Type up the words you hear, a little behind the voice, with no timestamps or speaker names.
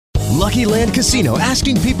Lucky Land Casino,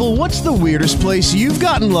 asking people, what's the weirdest place you've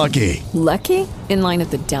gotten lucky? Lucky? In line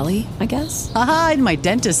at the deli, I guess? Aha, in my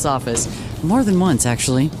dentist's office. More than once,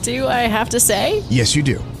 actually. Do I have to say? Yes, you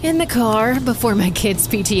do. In the car before my kids'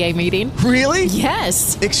 PTA meeting. Really?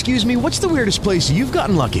 Yes. Excuse me, what's the weirdest place you've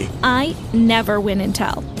gotten lucky? I never win and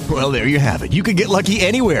tell. Well, there you have it. You can get lucky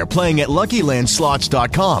anywhere, playing at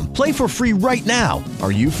LuckyLandSlots.com. Play for free right now.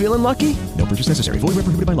 Are you feeling lucky? No purchase necessary. Void where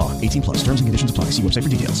prohibited by law. 18 plus. Terms and conditions apply. See website for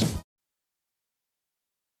details.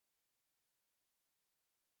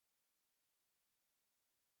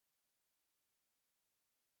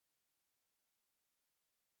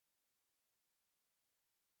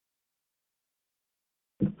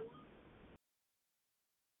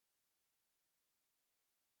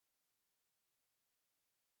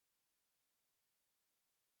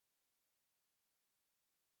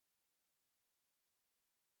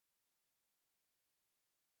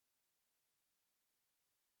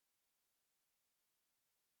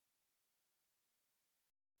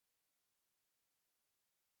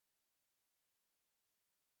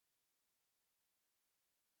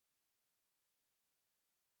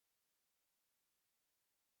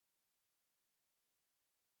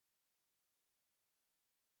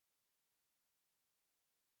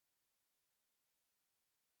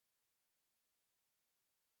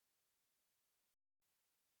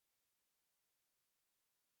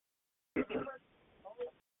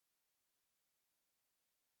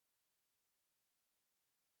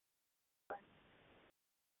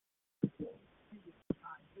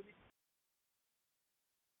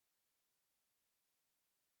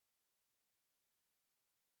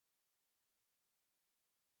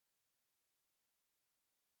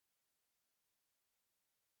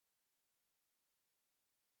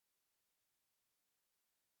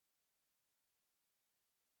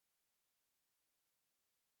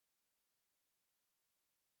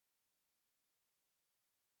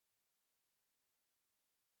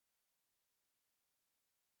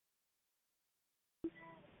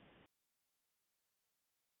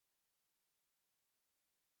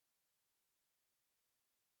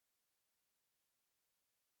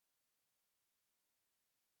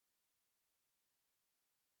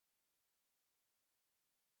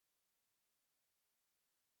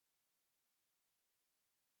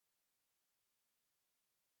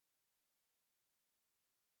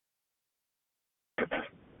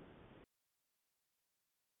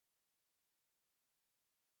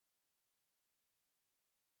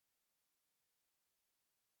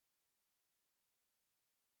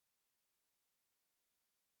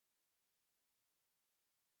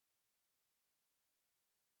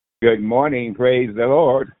 Good morning, praise the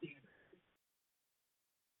Lord.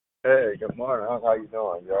 Hey, good morning. How you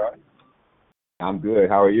doing? You all right? I'm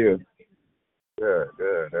good. How are you? Good,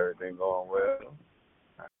 good. Everything going well?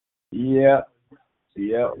 Yep.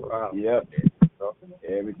 Yep.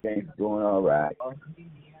 Everything's going all right.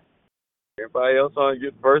 Everybody else on?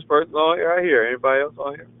 You the first person on here? I hear. Anybody else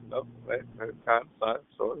on here? No. Kind of,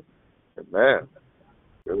 sort of. Amen.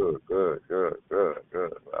 Good.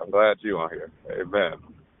 I'm glad you on here. Amen.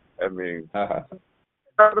 I mean,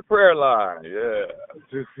 the prayer line, yeah.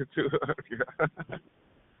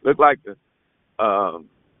 Look like the,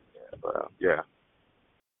 yeah.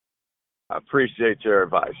 I appreciate your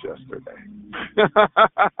advice yesterday.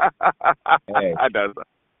 Hey. I does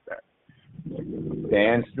that.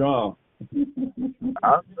 Stand strong.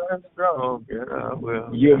 I'll stand strong. Yeah,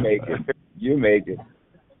 well. You make it.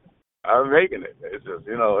 I'm making it. It's just,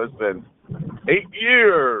 it's been 8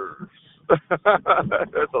 years.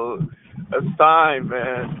 That's time,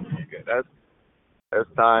 man. That's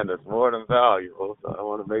time that's more than valuable. So I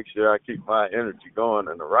want to make sure I keep my energy going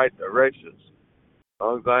in the right directions. As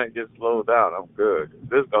long as I ain't get slowed down, I'm good.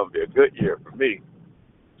 This is gonna be a good year for me.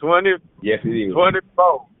 20. Yes, it is.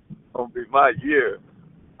 24 gonna be my year.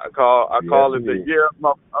 I call it the year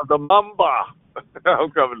of the Mamba.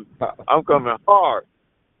 I'm coming hard.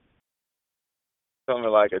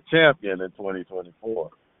 Coming like a champion in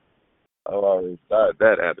 2024. I've already started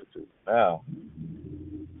that attitude. Now,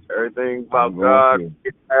 everything about God,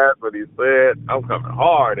 that's what He said. I'm coming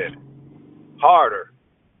hard in it. Harder.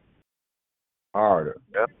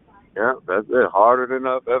 Yeah, that's it. Harder than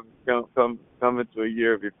I've ever come into a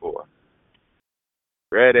year before.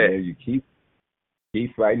 Ready. Yeah, you keep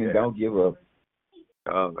fighting and don't give up.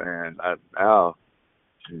 Oh man, now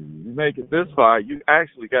you make it this far, you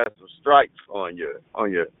actually got some stripes on your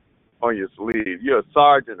sleeve. You're a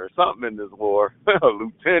sergeant or something in this war, a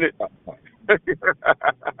lieutenant.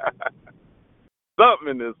 Something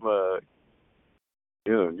in this mug.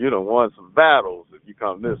 You done won some battles if you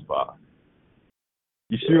come this far.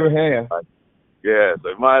 You sure have. Yeah, so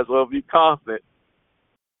you might as well be confident.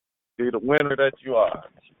 Be the winner that you are.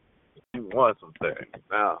 You won some things.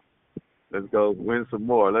 Now, let's go win some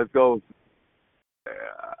more. Let's go.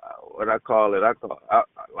 What I call it,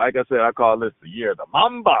 like I said, I call this the year of the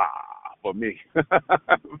Mamba for me.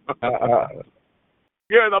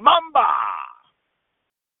 Year of the Mamba.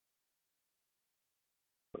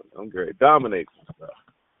 I'm great. Dominate some stuff.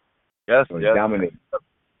 Yes, yes. Dominate.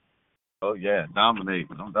 Oh, yeah, dominate.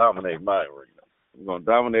 I'm dominating my arena. I'm going to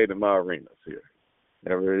dominate in my arenas here.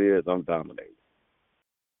 Whatever it is, I'm dominating.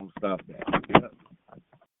 I'm stop that. Yeah.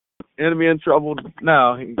 Enemy in trouble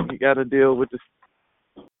now. He got to deal with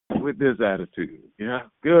this attitude. Yeah,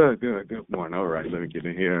 good morning. All right, let me get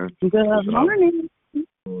in here. Good morning.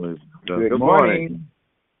 Good morning.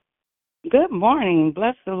 Good morning.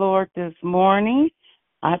 Bless the Lord this morning.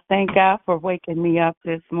 I thank God for waking me up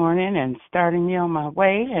this morning and starting me on my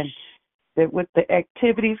way, and that with the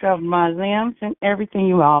activities of my limbs and everything,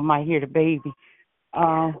 you all might hear the baby.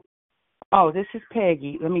 This is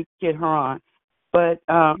Peggy. Let me get her on. But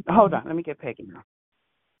hold on. Let me get Peggy now.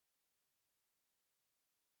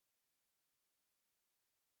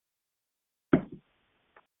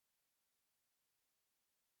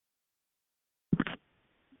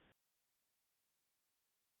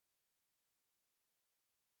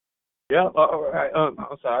 Yeah, all right. I'm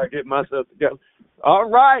sorry, get myself together. All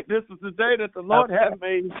right, this is the day that the Lord has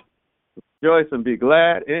made. Rejoice and be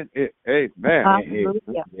glad in it. Amen.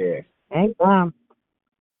 Hallelujah. Yeah. Amen.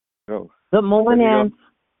 Go. Good morning.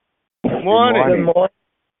 Good morning.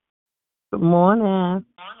 Good morning.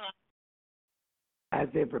 How's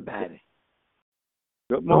everybody?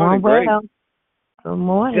 Good morning. Great. Good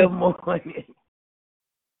morning. Good morning.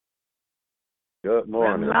 Good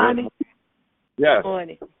morning. Lonnie? Yes. Good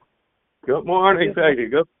morning. Good morning, Peggy.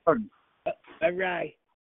 Good morning. All right.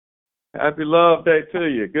 Happy Love Day to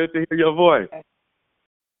you. Good to hear your voice.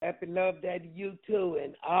 Happy Love Day to you, too,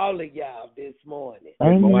 and all of y'all this morning.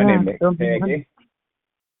 Good morning, Miss Peggy.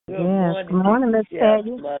 Good morning. Good morning, Miss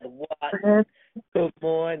Peggy. Mother Watson. Good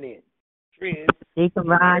morning, Tris. Deacon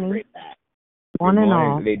Ronnie. Morning,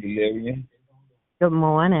 all. Lady Lillian. Good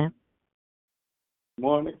morning.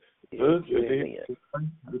 Morning. Good to hear you.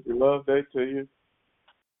 Happy Love Day to you.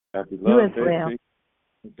 Happy You Love as well.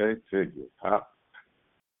 Day to you.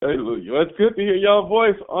 Hallelujah. It's good to hear your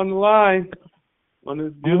voice on the line on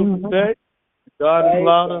this beautiful day. God is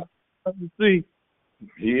allowed us to see.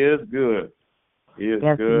 He is good. He is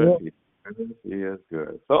good. He is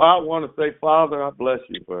good. So I want to say, Father, I bless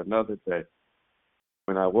you for another day.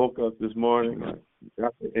 When I woke up this morning, I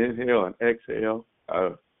got to inhale and exhale.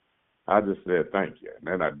 I just said thank you. And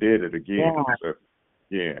then I did it again.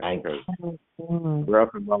 Yeah, because breath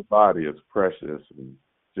in my body is precious, and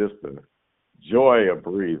just the joy of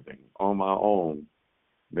breathing on my own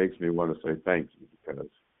makes me want to say thank you, because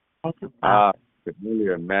I could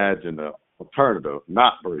really imagine the alternative,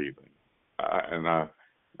 not breathing, and I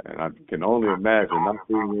can only imagine not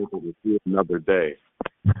being able to see another day.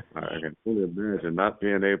 I can only imagine not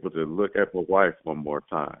being able to look at my wife one more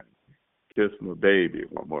time, kiss my baby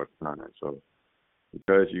one more time. So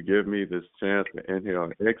because you give me this chance to inhale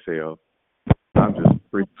and exhale, I'm just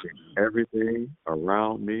appreciating everything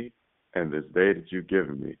around me and this day that you've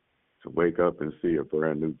given me to wake up and see a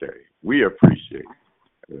brand new day. We appreciate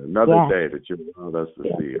another day that you allowed us to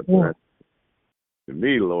see a brand new. To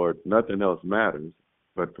me, Lord, nothing else matters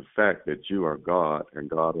but the fact that you are God and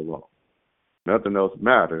God alone. Nothing else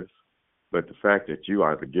matters but the fact that you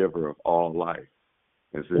are the giver of all life.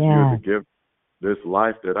 And since you're the giver of this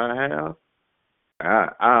life that I have,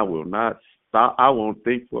 I will not stop. I won't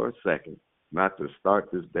think for a second not to start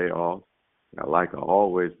this day off, like I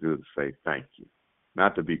always do, to say thank you.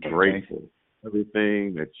 Not to be grateful for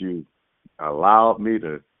everything that you allowed me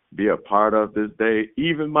to be a part of this day,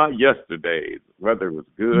 even my yesterdays, whether it was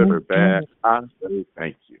good or bad. I say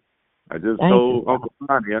thank you. I just told Uncle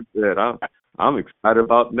Ronnie, I said, I'm excited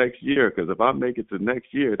about next year, because if I make it to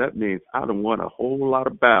next year, that means I done won a whole lot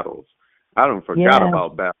of battles. I done forgot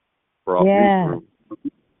about battles brought me through.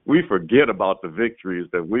 We forget about the victories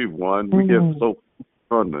that we've won. We get so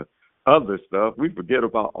on the other stuff. We forget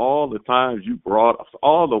about all the times you brought us,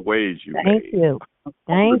 all the ways you made.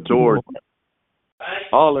 Thank you.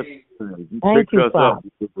 All the times you picked us up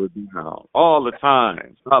when we were down. All the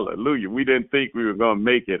times. Hallelujah. We didn't think we were going to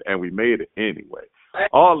make it, and we made it anyway.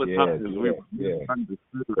 All the times we were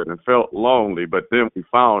understood and felt lonely, but then we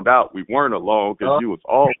found out we weren't alone because you was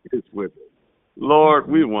always with us. Lord,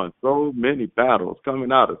 we won so many battles coming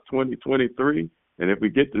out of 2023, and if we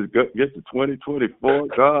get to 2024,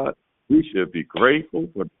 God, we should be grateful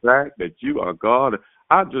for the fact that you are God.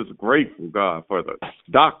 I'm just grateful, God, for the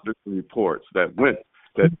doctor's reports that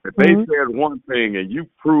they said one thing and you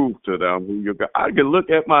proved to them who you're. I can look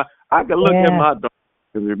at my doctor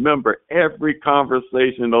and remember every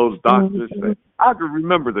conversation those doctors said. I can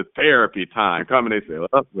remember the therapy time coming. They say,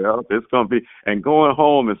 "Oh, well, it's gonna be," and going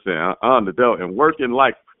home and saying, the devil," and working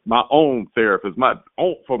like my own therapist,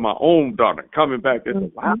 for my own daughter, coming back and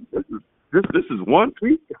saying, "Wow, this is one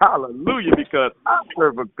week, hallelujah!" Because I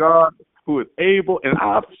serve a God who is able, and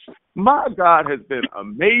my God has been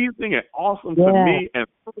amazing and awesome to me, and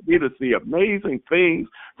for me to see amazing things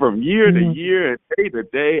from year to year and day to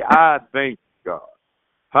day. I thank God,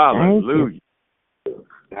 hallelujah.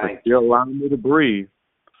 Thank you. Allowing me to breathe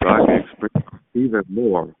so I can experience even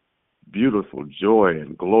more beautiful joy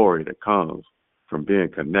and glory that comes from being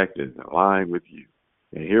connected and aligned with you.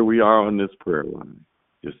 And here we are on this prayer line,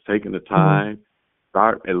 just taking the time,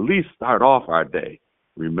 start off our day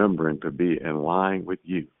remembering to be in line with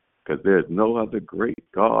you, because there's no other great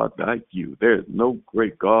God like you. There's no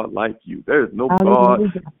great God like you. There's no God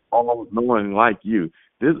all-knowing like you.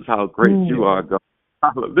 This is how great you are, God.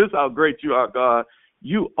 This is how great you are, God.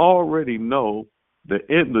 You already know the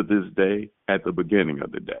end of this day at the beginning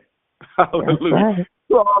of the day. Hallelujah. Right.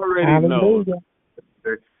 You already know.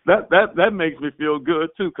 That makes me feel good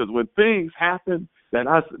too, because when things happen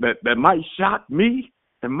that might shock me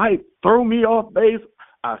and might throw me off base,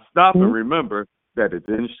 I stop and remember that it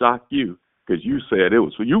didn't shock you, because you said it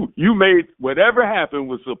was for you. You made whatever happened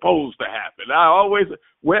was supposed to happen. I always,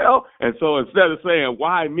 and so instead of saying,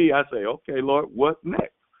 why me, I say, okay, Lord, what's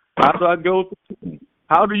next? How do I go?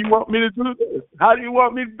 How do you want me to do this? How do you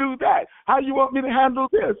want me to do that? How do you want me to handle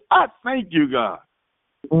this? I thank you, God.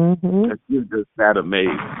 You're just that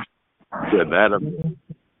amazing. You're that amazing.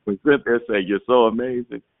 When Cynthia say you're so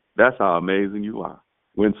amazing, that's how amazing you are.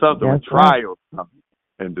 When trials come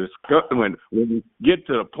and discuss, when we get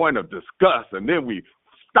to the point of disgust, and then we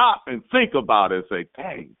stop and think about it and say,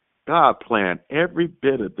 dang, God planned every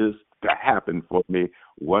bit of this to happen for me.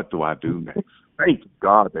 What do I do next? Thank you,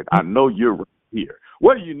 God, that I know you're right here.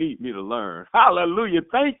 What do you need me to learn? Hallelujah.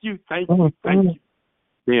 Thank you.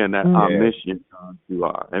 Being that omniscient God you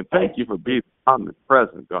are. And thank you for being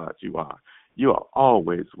omnipresent God you are. You are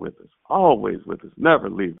always with us, never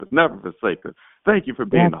leave us, never forsake us. Thank you for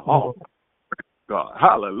being the all God.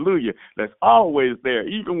 Hallelujah. That's always there.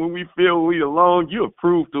 Even when we feel we alone, you have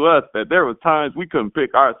proved to us that there were times we couldn't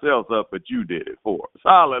pick ourselves up, but you did it for us.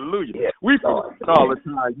 Hallelujah. Yes, we forget all the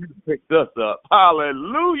time you picked us up.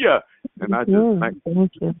 Hallelujah. And I just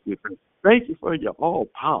thank you. Thank you for your all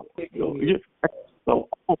power. You're so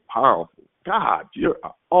all powerful. God, you're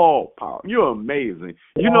all powerful. You're amazing.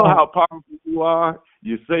 You know how powerful you are?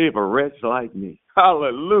 You save a wretch like me.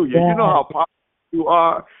 Hallelujah. You know how powerful you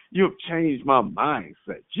are? You've changed my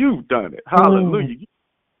mindset. You've done it. Hallelujah. You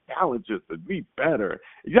challenge us to be better.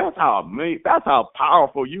 That's how amazing. That's how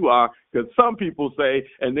powerful you are. Because some people say,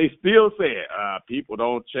 and they still say it, people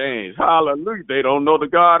don't change. Hallelujah. They don't know the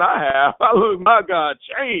God I have. Hallelujah. My God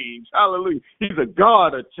changed. Hallelujah. He's a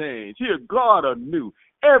God of change. He's a God of new.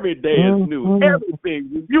 Every day is new.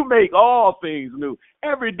 Everything. You make all things new.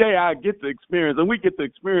 Every day I get to experience, and we get to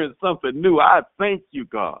experience something new. I thank you,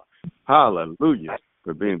 God. Hallelujah,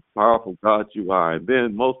 for being powerful God you are. And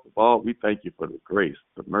then most of all, we thank you for the grace,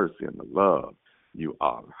 the mercy, and the love you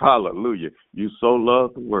are. Hallelujah. You so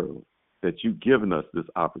love the world that you've given us this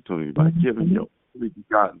opportunity by giving your only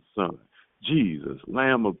begotten Son, Jesus,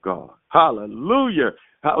 Lamb of God. Hallelujah.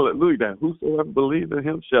 Hallelujah. That whosoever believes in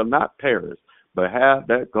him shall not perish, but have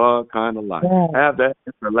that God kind of life. Have that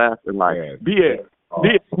everlasting life. Be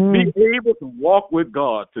able to walk with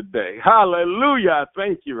God today. Hallelujah. I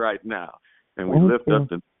thank you right now. And we lift up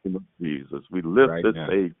the name of Jesus. We lift the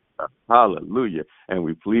Savior. Hallelujah. And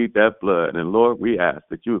we plead that blood. And Lord, we ask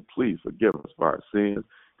that you would please forgive us for our sins,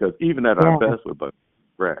 because even at our best, we're but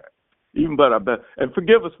bread. Even but our best. And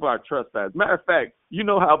forgive us for our trespasses. Matter of fact, you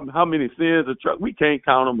know how many sins are we can't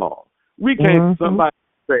count them all. We can't, somebody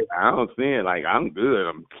say, I don't sin, like I'm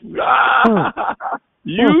good.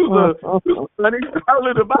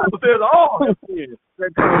 The Bible says all sin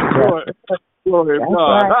that comes glory of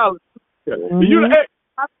God. Hallelujah.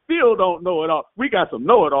 I still don't know it all. We got some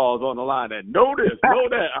know-it-alls on the line that know this, know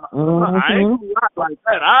that. I ain't gonna lie like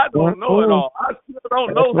that. I don't know it all. I still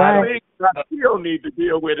don't know some things I still need to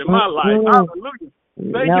deal with in my life. Hallelujah.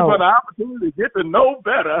 Thank you for the opportunity to get to know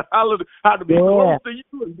better. Hallelujah. How to be close to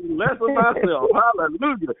you and be less of myself.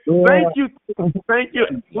 Hallelujah. Thank you. Thank you.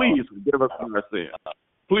 And please forgive us for our sins.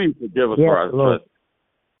 Please forgive us for our sins.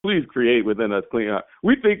 Please create within us clean heart.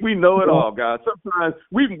 We think we know it all, God. Sometimes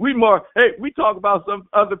we talk about some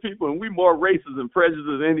other people, and we more racist and prejudiced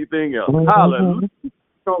than anything else. Hallelujah.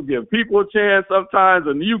 don't give people a chance sometimes,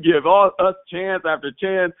 and you give us chance after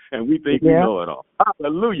chance, and we think we know it all.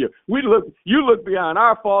 Hallelujah. You look beyond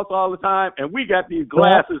our faults all the time, and we got these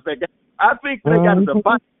glasses that I think they got the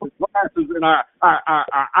glasses in our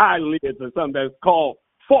eyelids or something that's called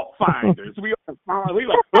fault finders. We like,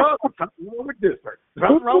 oh, something wrong with this person.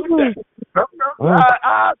 Something wrong with that.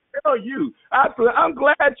 I tell you, I'm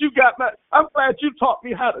glad you taught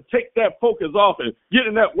me how to take that focus off and get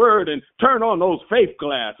in that word and turn on those faith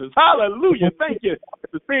glasses. Hallelujah. Thank you.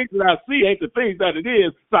 The things that I see ain't the things that it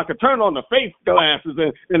is, so I can turn on the faith glasses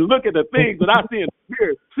and look at the things that I see in the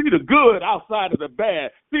spirit. See the good outside of the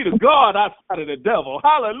bad. See the God outside of the devil.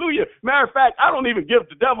 Hallelujah. Matter of fact, I don't even give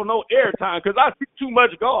the devil no airtime because I see too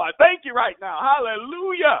much God. Thank you right now.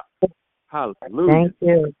 Hallelujah. Hallelujah. Thank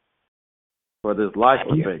you. For this life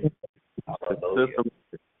of faith, the system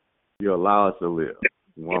you allow us to live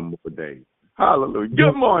one more day. Hallelujah.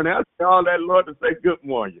 Good morning. I say all that, Lord, to say good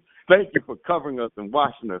morning. Thank you for covering us and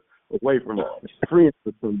washing us away from freeing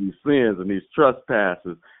us from these sins and these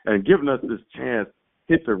trespasses and giving us this chance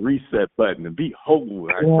to hit the reset button and be whole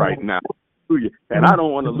right now. And I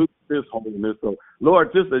don't want to lose this wholeness. So,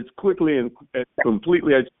 Lord, just as quickly and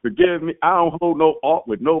completely as you forgive me, I don't hold no ought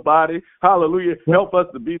with nobody. Hallelujah. Help us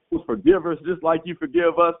to be forgivers just like you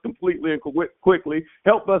forgive us completely and quickly.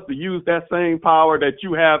 Help us to use that same power that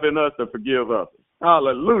you have in us to forgive us.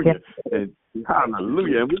 Hallelujah. And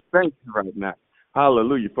hallelujah. And we thank you right now.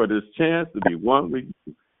 Hallelujah. For this chance to be one with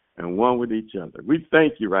you and one with each other. We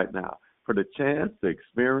thank you right now for the chance to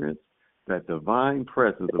experience that divine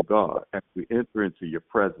presence of God as we enter into your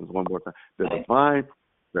presence one more time. The divine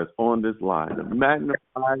that's on this line, the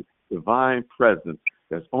magnified divine presence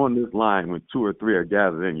that's on this line when 2 or 3 are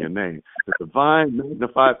gathered in your name. The divine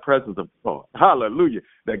magnified presence of God, hallelujah,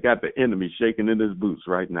 that got the enemy shaking in his boots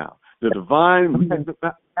right now. The divine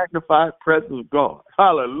magnified presence of God,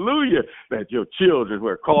 hallelujah, that your children who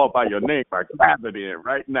are called by your name are gathered in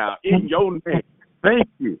right now in your name. Thank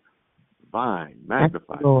you. Divine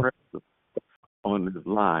magnified presence on this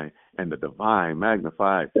line and the divine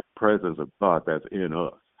magnified presence of God that's in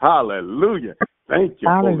us. Hallelujah. Thank you,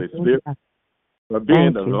 Holy Spirit, for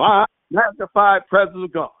being the divine magnified presence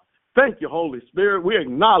of God. Thank you, Holy Spirit. We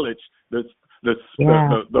acknowledge the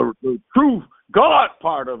true God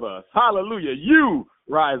part of us. Hallelujah. You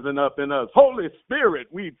rising up in us. Holy Spirit,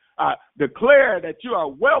 we declare that you are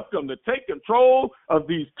welcome to take control of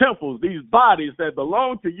these temples, these bodies that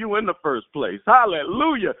belong to you in the first place.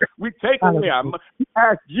 Hallelujah. We take away we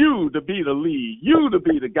ask you to be the lead, you to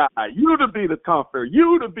be the guide, you to be the comfort,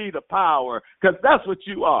 you to be the power, because that's what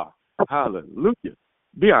you are. Hallelujah.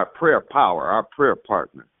 Be our prayer power, our prayer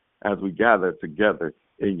partner as we gather together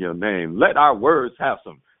in your name. Let our words have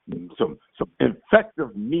some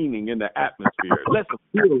effective meaning in the atmosphere. Let the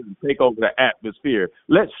healing take over the atmosphere.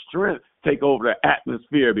 Let strength take over the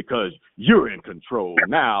atmosphere because you're in control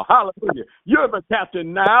now. Hallelujah. You're the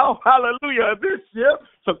captain now. Hallelujah. Of this ship.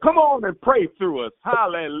 So come on and pray through us.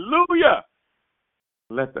 Hallelujah.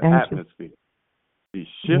 Let the atmosphere be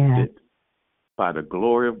shifted by the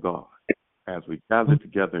glory of God as we gather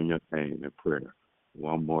together in your name in prayer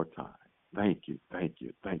one more time. Thank you, thank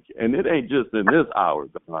you, thank you. And it ain't just in this hour,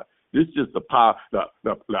 God. It's just the power,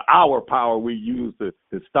 the hour power we use to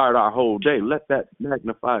start our whole day. Let that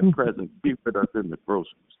magnified presence be with us in the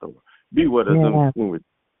grocery store. Be with us when we're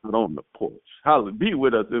on the porch. Hallelujah. Be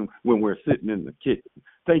with us when we're sitting in the kitchen.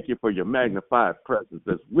 Thank you for your magnified presence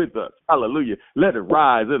that's with us. Hallelujah. Let it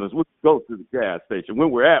rise in us. We'll go to the gas station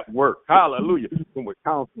when we're at work. Hallelujah. When we're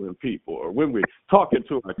counseling people or when we're talking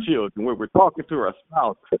to our children, when we're talking to our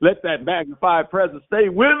spouse. Let that magnified presence stay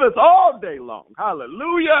with us all day long.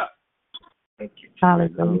 Hallelujah. Thank you.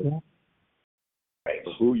 Hallelujah.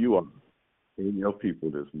 For who you are in your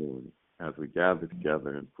people this morning as we gather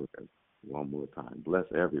together in prayer one more time. Bless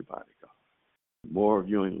everybody, God. More of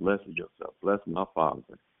you and less of yourself. Bless my Father.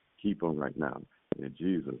 Keep them right now. In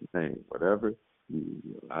Jesus' name. Whatever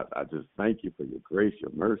I just thank you for your grace,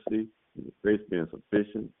 your mercy, and your grace being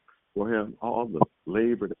sufficient for him. All the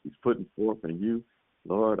labor that he's putting forth in you.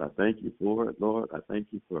 Lord, I thank you for it. Lord, I thank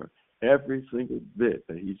you for every single bit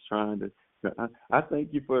that he's trying to. I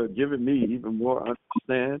thank you for giving me even more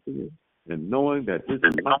understanding and knowing that this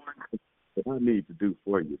is what I need to do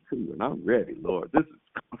for you too. And I'm ready, Lord.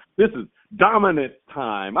 This is dominant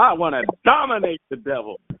time. I want to dominate the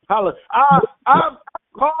devil. I'm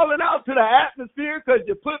calling out to the atmosphere because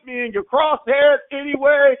you put me in your crosshairs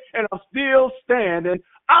anyway, and I'm still standing.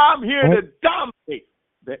 I'm here to dominate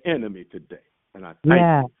the enemy today. And I thank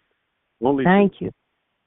you. Only thank you.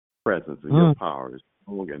 Presence and your power is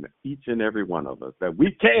strong in each and every one of us, that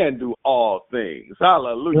we can do all things.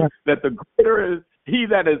 Hallelujah. That the greater He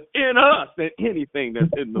that is in us than anything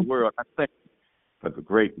that's in the world. I thank you for the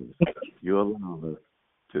greatness you allow us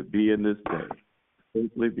to be in this day,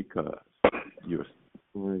 simply because you're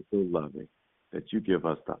so loving that you give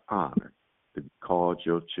us the honor to be called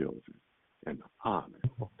your children and the honor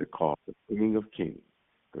to call the King of Kings,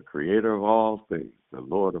 the creator of all things, the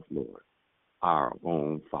Lord of lords, our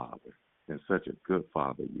own Father. And such a good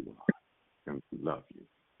Father you are. And we love you.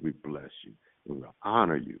 We bless you. And we'll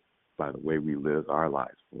honor you by the way we live our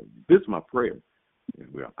lives for you. This is my prayer. And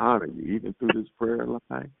we'll honor you even through this prayer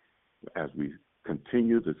line as we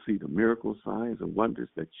continue to see the miracle signs and wonders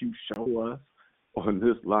that you show us on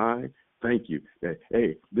this line. Thank you. That,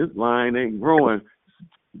 hey, this line ain't growing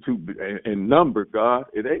in number, God.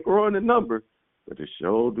 It ain't growing in number, but it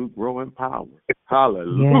sure do grow in power.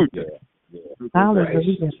 Hallelujah. Yeah.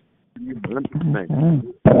 Hallelujah. You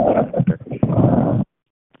understand.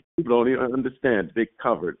 People don't even understand. They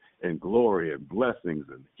covered in glory and blessings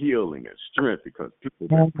and healing and strength because people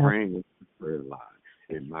are praying in the prayer line.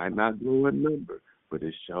 It might not grow in number, but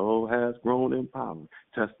it sure has grown in power.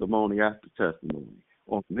 Testimony after testimony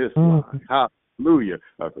on this line. Hallelujah.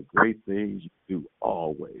 Of the great things you do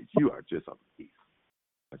always. You are just amazing.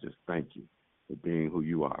 I just thank you for being who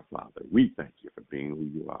you are, Father. We thank you for being who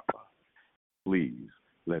you are, Father. Please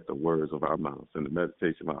let the words of our mouths and the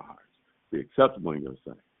meditation of our hearts be acceptable in your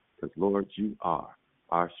sight. Because, Lord, you are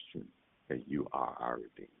our strength and you are our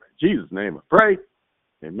Redeemer. In Jesus' name I pray.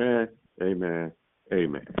 Amen, amen,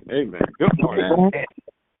 amen, amen. Good morning.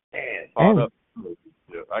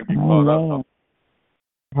 I get caught up.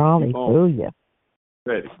 Hallelujah.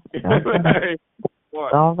 Ready.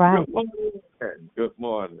 All right. Good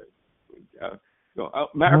morning.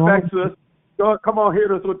 Matter of fact, sis, come on,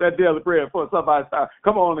 hit us with that daily prayer for somebody's time.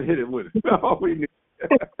 Come on and hit it with us. All we need.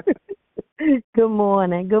 Good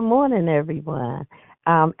morning. Good morning, everyone.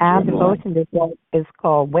 Our devotion is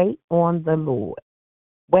called Wait on the Lord.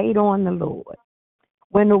 Wait on the Lord.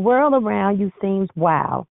 When the world around you seems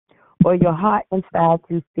wild or your heart inside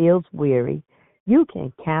you feels weary, you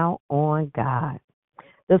can count on God.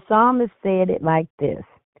 The psalmist said it like this: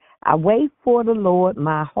 I wait for the Lord,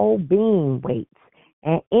 my whole being waits,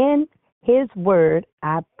 and in his word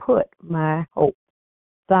I put my hope.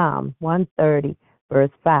 Psalm 130,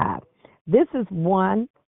 verse 5. This is one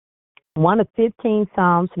of 15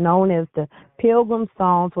 psalms known as the Pilgrim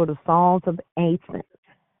Psalms or the Psalms of Ascent,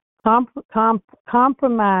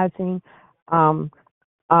 compromising Psalms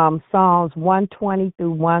 120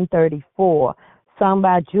 through 134, sung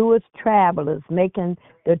by Jewish travelers making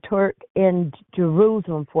the tour in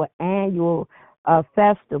Jerusalem for annual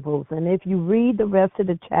festivals. And if you read the rest of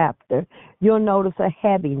the chapter, you'll notice a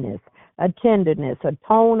heaviness, a tenderness, a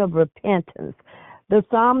tone of repentance. The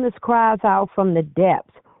psalmist cries out from the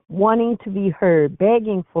depths, wanting to be heard,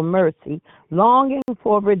 begging for mercy, longing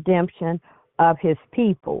for redemption of his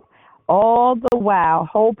people, all the while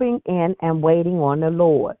hoping in and waiting on the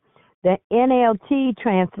Lord. The NLT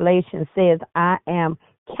translation says, I am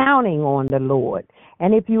counting on the Lord.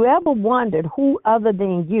 And if you ever wondered who other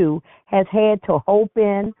than you has had to hope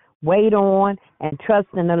in, wait on, and trust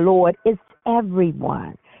in the Lord, it's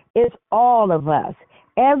everyone. It's all of us.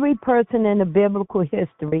 Every person in the biblical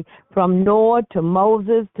history, from Noah to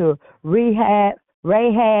Moses to Rahab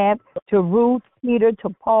to Ruth, Peter to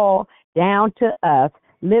Paul, down to us,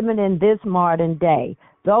 living in this modern day.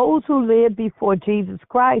 Those who lived before Jesus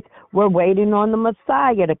Christ were waiting on the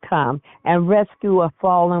Messiah to come and rescue a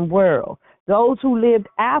fallen world. Those who lived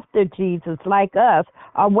after Jesus, like us,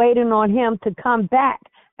 are waiting on him to come back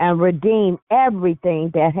and redeem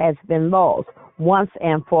everything that has been lost once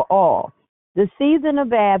and for all. The season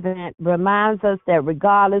of Advent reminds us that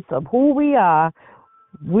regardless of who we are,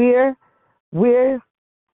 where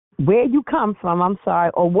you come from,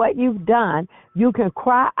 or what you've done, you can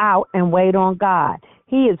cry out and wait on God.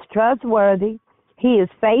 He is trustworthy, he is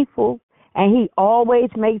faithful, and he always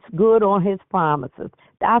makes good on his promises.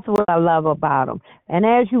 That's what I love about him. And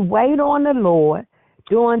as you wait on the Lord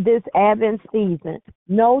during this Advent season,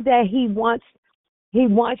 know that he wants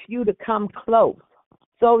you to come close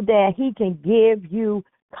so that he can give you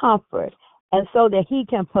comfort and so that he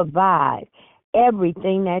can provide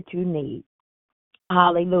everything that you need.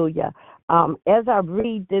 Hallelujah. As I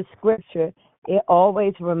read this scripture, it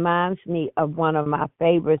always reminds me of one of my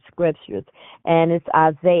favorite scriptures, and it's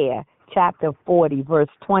Isaiah chapter 40, verse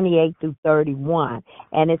 28 through 31.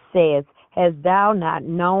 And it says, Hast thou not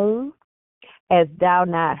known, hast thou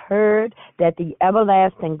not heard, that the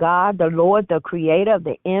everlasting God, the Lord, the creator of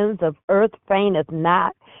the ends of earth, fainteth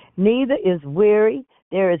not, neither is weary.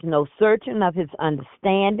 There is no searching of his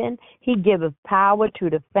understanding. He giveth power to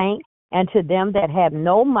the faint. And to them that have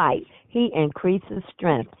no might, he increases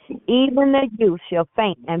strength. Even the youth shall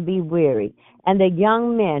faint and be weary, and the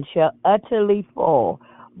young men shall utterly fall.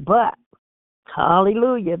 But,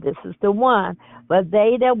 hallelujah, this is the one. But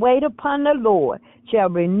they that wait upon the Lord shall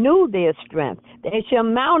renew their strength. They shall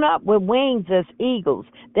mount up with wings as eagles.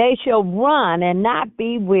 They shall run and not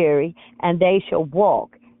be weary, and they shall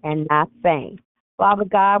walk and not faint. Father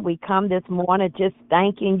God, we come this morning just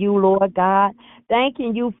thanking you, Lord God.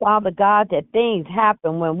 Thanking you, Father God, that things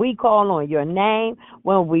happen when we call on your name,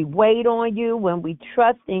 when we wait on you, when we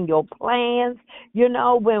trust in your plans,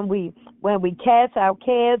 when we cast our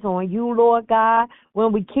cares on you, Lord God,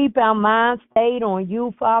 when we keep our minds stayed on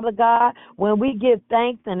you, Father God, when we give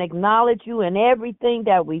thanks and acknowledge you in everything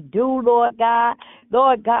that we do, Lord God.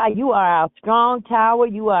 Lord God, you are our strong tower.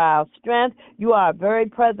 You are our strength. You are a very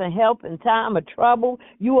present help in time of trouble.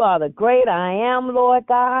 You are the great I am, Lord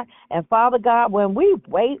God. And Father God, when we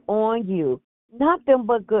wait on you, nothing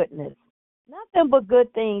but goodness. Nothing but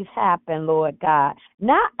good things happen, Lord God.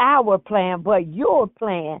 Not our plan, but your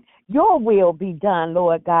plan. Your will be done,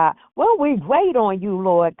 Lord God. When we wait on you,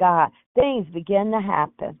 Lord God, things begin to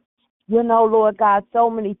happen. Lord God, so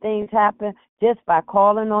many things happen just by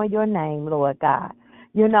calling on your name, Lord God.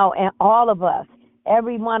 And all of us,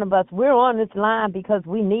 every one of us, we're on this line because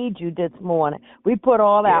we need you this morning. We put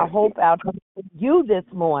all our hope out to you this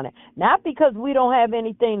morning. Not because we don't have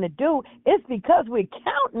anything to do. It's because we're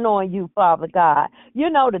counting on you, Father God,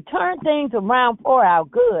 to turn things around for our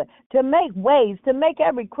good, to make ways, to make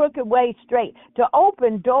every crooked way straight, to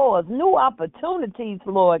open doors, new opportunities,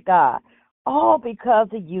 Lord God. All because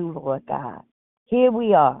of you, Lord God. Here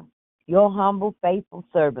we are, your humble, faithful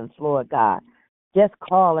servants, Lord God. Just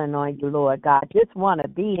calling on you, Lord God. Just want to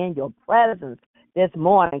be in your presence this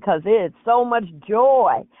morning because there is so much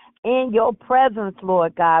joy in your presence,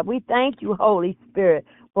 Lord God. We thank you, Holy Spirit,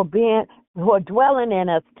 for dwelling in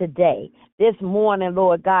us today. This morning,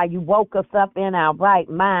 Lord God, you woke us up in our right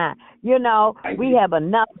mind. We have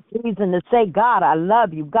enough reason to say, God, I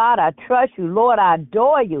love you. God, I trust you. Lord, I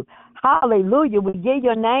adore you. Hallelujah. We give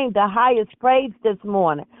your name the highest praise this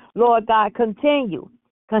morning. Lord God, continue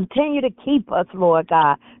to keep us, Lord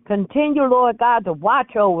God. Continue, Lord God, to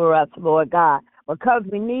watch over us, Lord God, because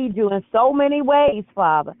we need you in so many ways,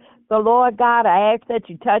 Father. So, Lord God, I ask that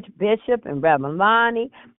you touch Bishop and Reverend Lonnie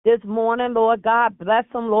this morning, Lord God. Bless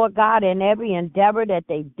them, Lord God, in every endeavor that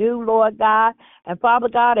they do, Lord God. And, Father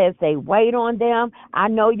God, as they wait on them, I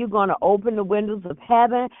know you're going to open the windows of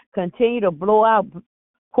heaven, continue to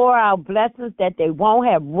pour out blessings that they won't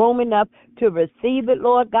have room enough to receive it,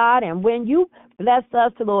 Lord God. And when you bless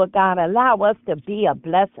us, Lord God, allow us to be a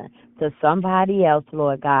blessing to somebody else,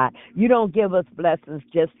 Lord God. You don't give us blessings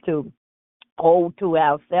just to hold to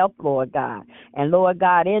ourselves, Lord God. And, Lord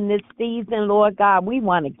God, in this season, Lord God, we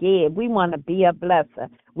want to give. We want to be a blessing.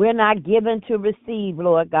 We're not given to receive,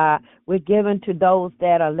 Lord God. We're given to those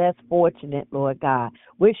that are less fortunate, Lord God.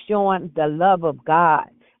 We're showing the love of God.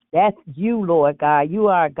 That's you, Lord God. You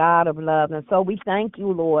are a God of love. And so we thank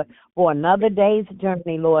you, Lord, for another day's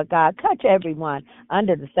journey, Lord God. Touch everyone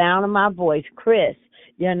under the sound of my voice. Chris,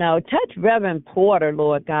 touch Reverend Porter,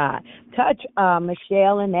 Lord God. Touch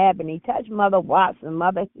Michelle and Ebony. Touch Mother Watson,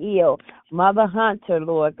 Mother Hill, Mother Hunter,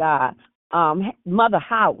 Lord God. Mother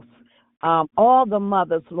House. All the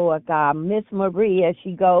mothers, Lord God. Miss Marie, as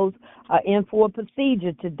she goes in for a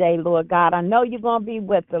procedure today, Lord God. I know you're going to be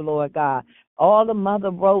with her, Lord God. All the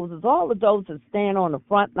Mother Roses, all of those that stand on the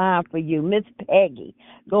front line for you. Miss Peggy,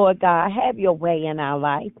 Lord God, have your way in our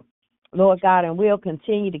life, Lord God, and we'll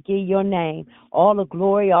continue to give your name all the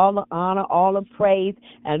glory, all the honor, all the praise.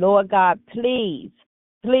 And, Lord God, please,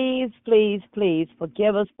 please, please, please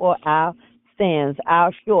forgive us for our sins,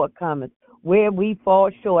 our shortcomings, where we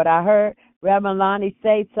fall short. I heard Reverend Lonnie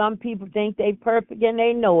say some people think they perfect and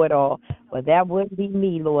they know it all. But that wouldn't be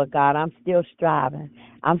me, Lord God. I'm still striving.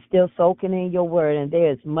 I'm still soaking in your word, and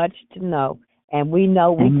there is much to know. And we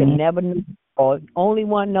know we can never know it all. Only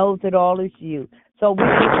one knows it all is you. So we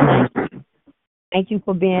thank you. Thank you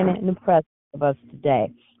for being in the presence of us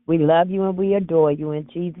today. We love you and we adore you. In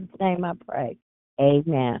Jesus' name I pray.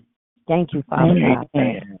 Amen. Thank you, Father God.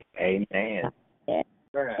 Amen.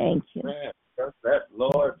 Thank you. Trust that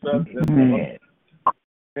Lord. Trust him.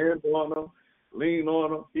 Hands on him. Lean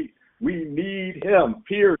on him. We need him,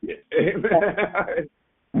 period. Amen.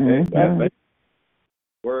 Amen.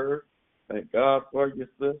 Word. Thank God for your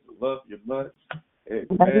sister. Love you much. Amen.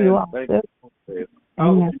 Love you all. Thank you for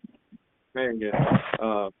Amen.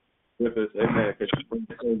 With us, amen, because you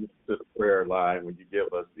bring us to the prayer line when you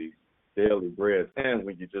give us these daily bread and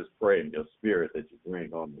when you just pray in your spirit that you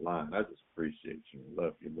bring on the line. I just appreciate you and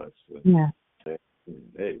love you much. Yeah.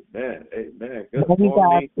 Amen. Amen. Love Good you guys.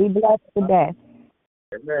 morning. Be blessed today.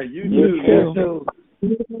 Amen. You You too. too.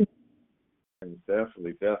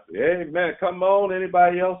 Definitely. Amen. Come on.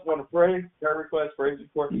 Anybody else want to pray? Prayer request, praise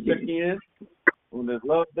report, check in on this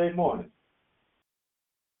Love Day morning.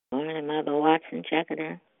 Morning, Mother Watson, checking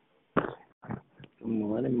in. Good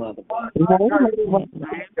morning, Mother. Good morning.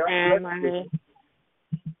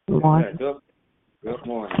 Marie. Good morning. Good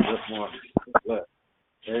morning. Bless.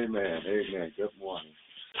 Amen. Good morning.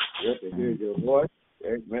 Good to hear your voice.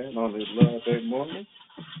 Amen. On this Love Day morning.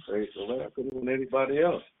 Praise the Lord. Good morning, anybody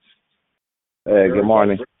else? Hey, good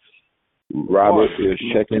morning. Robert is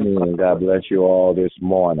checking in. God bless you all this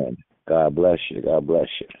morning. God bless you. God Hope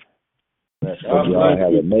you all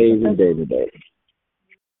have an amazing day today.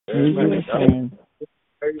 Amen.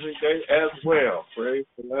 Amazing day as well. Praise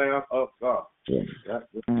the Lamb of God. Yeah.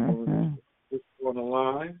 This on the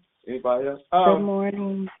line. Anybody else? Good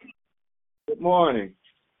morning. Good morning.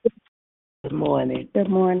 Good morning. Good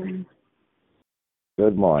morning.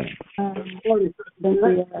 Good morning.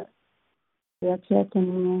 We're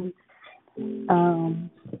checking in.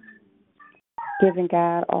 Giving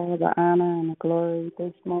God all the honor and the glory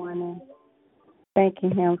this morning.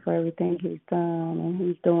 Thanking Him for everything He's done and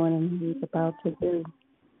He's doing and He's about to do.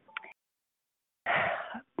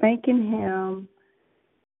 Thanking Him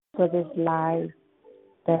for this life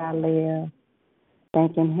that I live.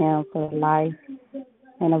 Thanking Him for the life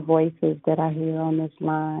and the voices that I hear on this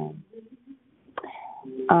line.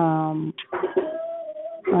 I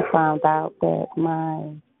found out that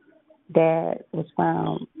my dad was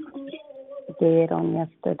found dead on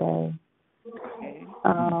yesterday.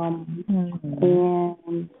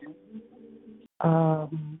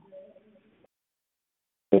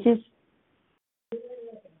 It just,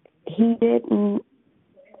 he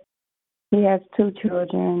has 2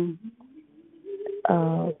 children,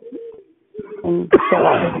 and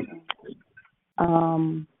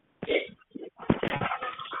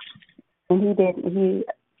he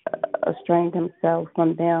estranged himself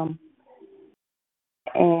from them.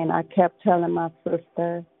 And I kept telling my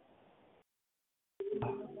sister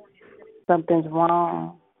something's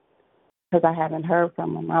wrong because I haven't heard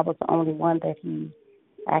from him. I was the only one that he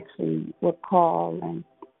actually would call,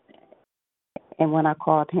 and when I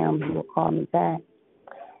called him, he would call me back.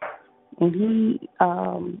 And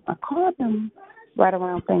I called him right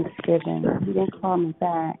around Thanksgiving. He didn't call me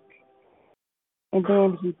back. And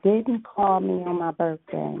then he didn't call me on my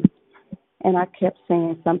birthday. And I kept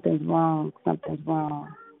saying, something's wrong. I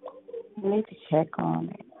need to check on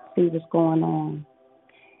it, see what's going on.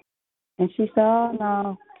 And she said, oh,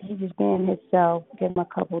 no, he's just being himself. Give him a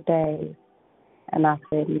couple days. And I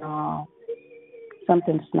said, no,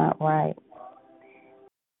 something's not right.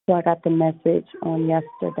 So I got the message on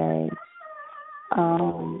yesterday.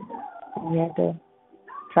 We had to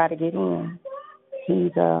try to get in. He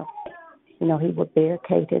would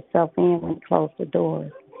barricade himself in when he closed the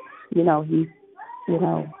doors. Being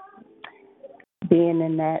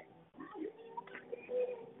in that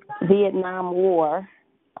Vietnam War,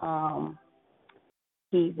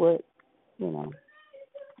 he would,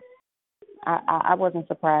 I wasn't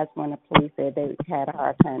surprised when the police said they had a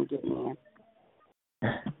hard time getting in.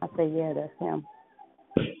 I said, yeah, that's him.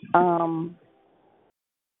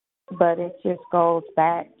 But it just goes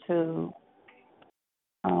back to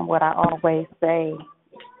what I always say,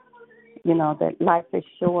 that life is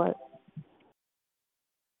short,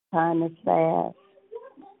 time is fast.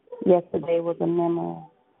 Yesterday was a memory.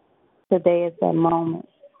 Today is that moment,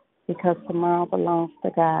 because tomorrow belongs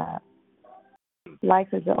to God.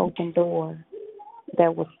 Life is an open door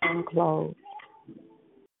that will soon close.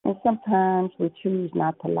 And sometimes we choose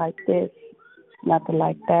not to like this, not to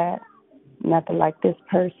like that, not to like this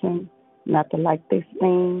person, not to like this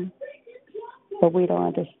thing. But we don't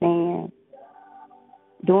understand.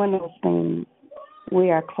 Doing those things,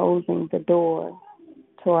 we are closing the door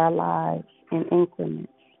to our lives in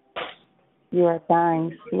increments. You are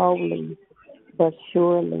dying slowly but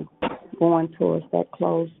surely, going towards that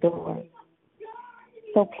closed door.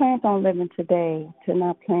 So plan on living today to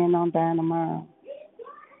not plan on dying tomorrow.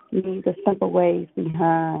 Leave the simple ways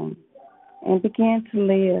behind and begin to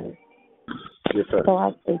live. Yes, sir. So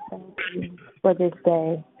I say thank you for this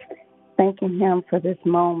day. Thanking Him for this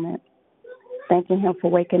moment. Thanking Him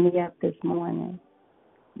for waking me up this morning.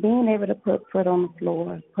 Being able to put foot on the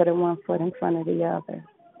floor, putting one foot in front of the other.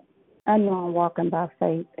 I know I'm walking by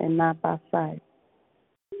faith and not by sight.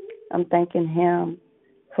 I'm thanking Him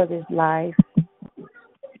for this life,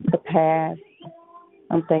 the past.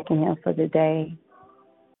 I'm thanking Him for the day.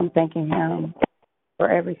 I'm thanking Him for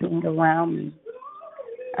everything around me.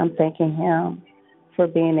 I'm thanking Him for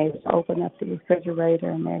being able to open up the refrigerator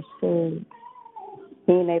and there's food,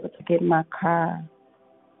 being able to get in my car,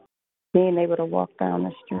 being able to walk down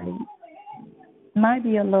the street. Might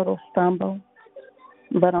be a little stumble,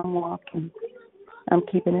 but I'm walking. I'm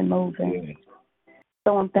keeping it moving.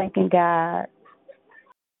 So I'm thanking God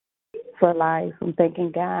for life. I'm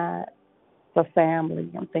thanking God for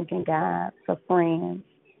family. I'm thanking God for friends.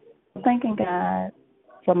 I'm thanking God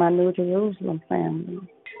for my New Jerusalem family.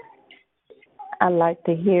 I like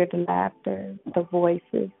to hear the laughter, the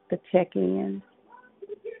voices, the check-ins.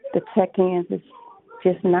 The check-ins is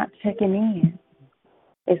just not checking in.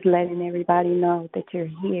 It's letting everybody know that you're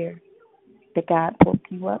here, that God woke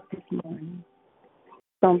you up this morning.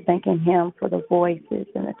 So I'm thanking him for the voices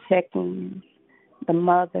and the check-ins, the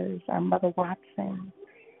mothers, our Mother Watson.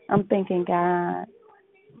 I'm thanking God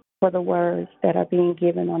for the words that are being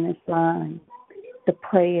given on this line, the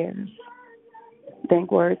prayers, the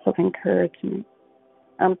words of encouragement.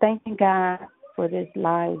 I'm thanking God for this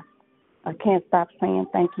life. I can't stop saying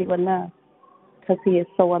thank you enough because he is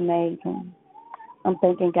so amazing. I'm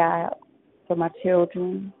thanking God for my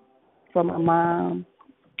children, for my mom.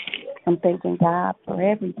 I'm thanking God for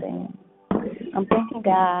everything. I'm thanking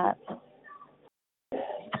God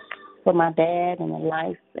for my dad and the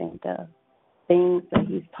life and the things that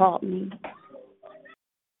he's taught me.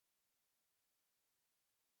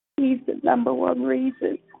 He's the number one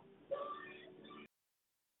reason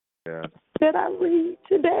that I read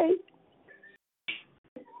today.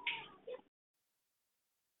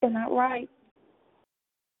 And I write.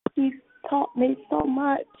 He's taught me so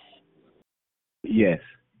much. Yes.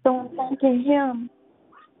 So I'm thanking him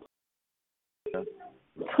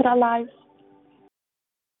for the life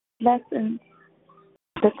lessons,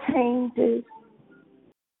 the changes,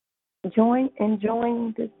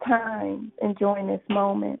 enjoying this time, enjoying this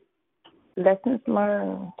moment, lessons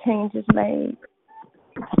learned, changes made.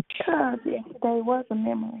 Because yesterday was a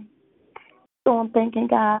memory. So I'm thanking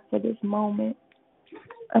God for this moment.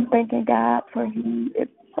 I'm thanking God for he is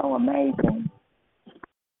so amazing.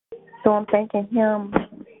 So I'm thanking him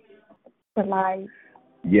for life.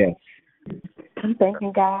 Yes. I'm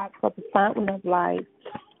thanking God for the fountain of life.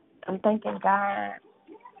 I'm thanking God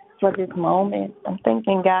for this moment. I'm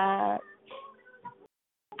thanking God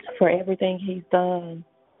for everything he's done.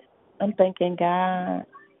 I'm thanking God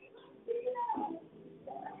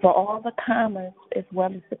for all the commas as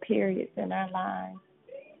well as the periods in our lives.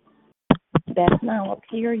 That's now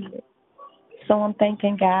a period. So I'm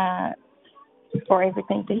thanking God for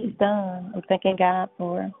everything that he's done. I'm thanking God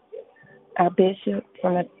for our bishop,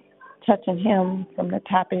 touching him from the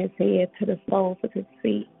top of his head to the soles of his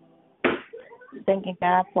feet. Thanking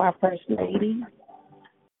God for our First Lady.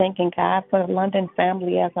 Thanking God for the London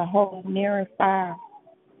family as a whole, near and far.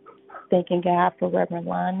 Thanking God for Reverend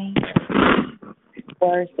Lonnie.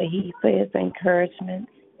 Words that he says, encouragement.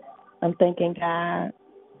 I'm thanking God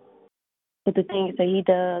for the things that he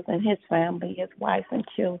does and his family, his wife and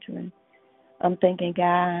children. I'm thanking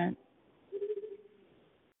God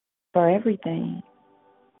for everything.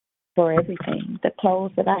 For everything. The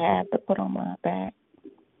clothes that I have to put on my back.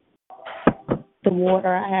 The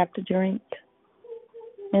water I have to drink.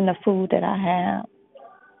 And the food that I have.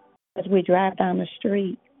 As we drive down the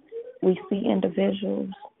street, we see individuals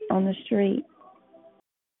on the street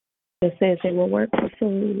that says they will work for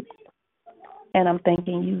food. And I'm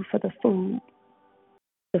thanking you for the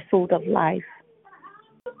food of life,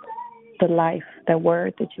 the life, the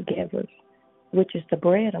word that you give us, which is the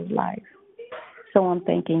bread of life. So I'm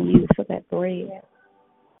thanking you for that bread.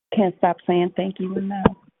 Can't stop saying thank you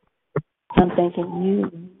enough. I'm thanking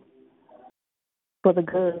you for the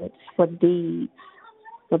goods, for the deeds,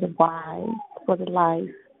 for the wise, for the life,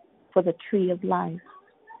 for the tree of life.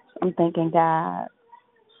 I'm thanking God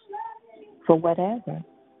for whatever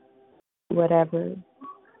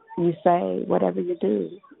you say, whatever you do,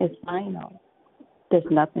 it's final. There's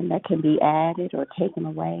nothing that can be added or taken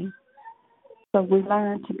away. So we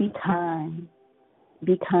learn to be kind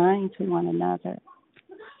to one another.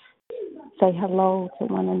 Say hello to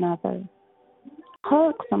one another.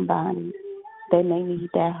 Hug somebody. They may need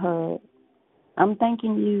that hug. I'm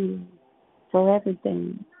thanking you for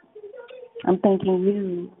everything. I'm thanking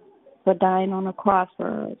you for dying on the cross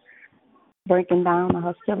for us, breaking down the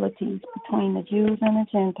hostilities between the Jews and the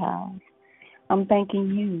Gentiles. I'm thanking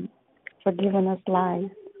you for giving us life,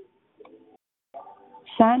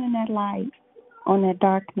 shining that light on that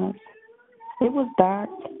darkness. It was dark,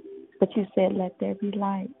 but you said, let there be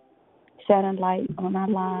light, shining light on our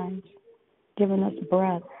lives, giving us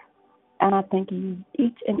breath. And I thank you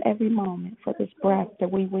each and every moment for this breath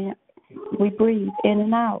that we breathe in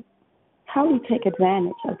and out. How we take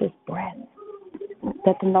advantage of this breath.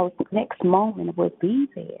 that the next moment would be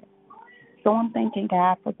there. So I'm thanking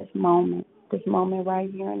God for this moment right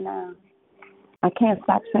here and now. I can't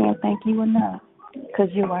stop saying thank you enough because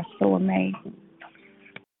you are so amazing.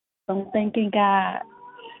 So I'm thanking God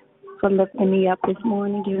for lifting me up this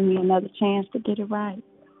morning, giving me another chance to get it right.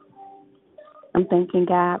 I'm thanking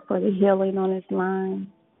God for the healing on this line.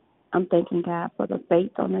 I'm thanking God for the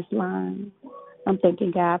faith on this line. I'm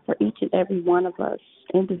thanking God for each and every one of us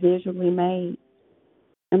individually made.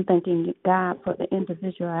 I'm thanking God for the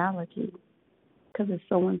individuality because it's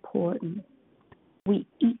so important. We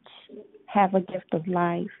each have a gift of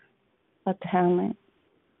life, a talent,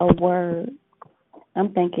 a word.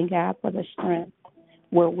 I'm thanking God for the strength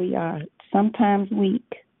where we are sometimes weak,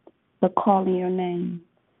 but calling your name,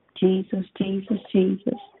 Jesus, Jesus,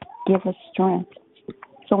 Jesus, give us strength.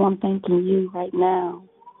 So I'm thanking you right now.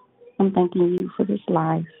 I'm thanking you for this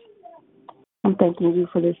life. I'm thanking you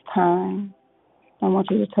for this time. I want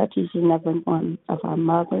you to touch each and every one of our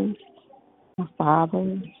mothers, our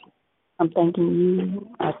fathers. I'm thanking you,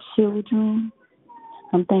 our children.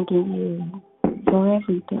 I'm thanking you for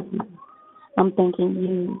everything. I'm thanking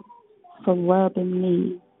you for rubbing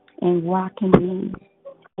me and rocking me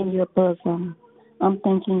in your bosom. I'm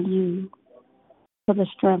thanking you for the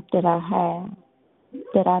strength that I have,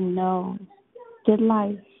 that I know that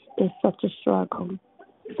life is such a struggle.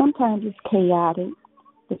 Sometimes it's chaotic,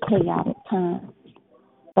 the chaotic times.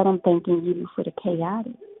 But I'm thanking you for the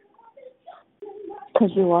chaotic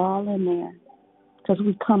because you're all in there, because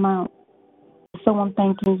we come out. So I'm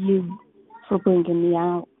thanking you for bringing me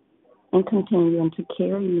out and continuing to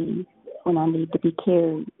carry me when I need to be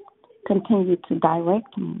carried. Continue to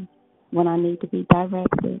direct me when I need to be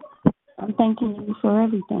directed. I'm thanking you for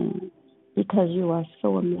everything because you are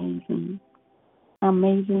so amazing.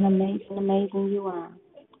 Amazing, amazing, amazing you are.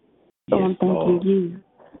 So Yes, I'm thanking Lord. you.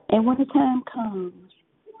 And when the time comes,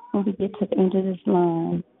 when we get to the end of this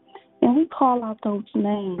line, and we call out those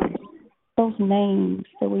names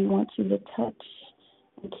that we want you to touch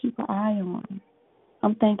and keep an eye on,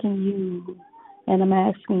 I'm thanking you, and I'm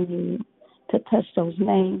asking you to touch those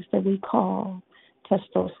names that we call, touch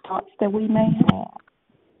those thoughts that we may have.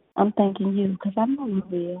 I'm thanking you because I know you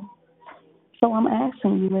will. So I'm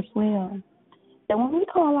asking you as well that when we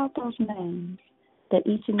call out those names, that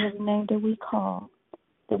each and every name that we call,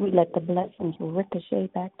 that we let the blessings ricochet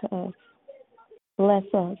back to us. Bless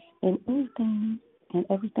us in anything and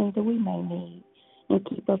everything that we may need and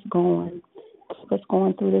keep us going. Keep us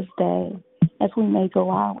going through this day as we may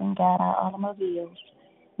go out and guide our automobiles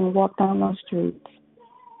and walk down those streets,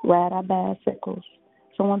 ride our bicycles.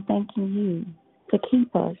 So I'm thanking you to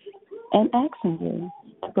keep us and asking you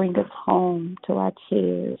to bring us home to our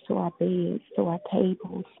chairs, to our beds, to our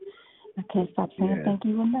tables. I can't stop saying thank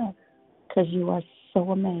you enough because you are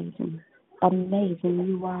so amazing. Amazing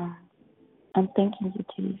you are. I'm thanking you,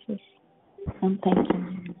 Jesus. I'm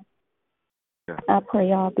thanking you. I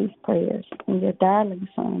pray all these prayers in your darling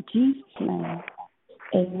son, Jesus' name.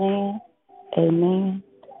 Amen. Amen.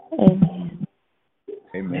 Amen.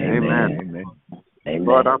 Amen. Amen. Amen.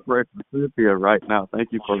 Lord, I pray for Cynthia right now.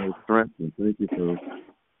 Thank you for her strength and thank you for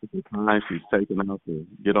the time she's taken out to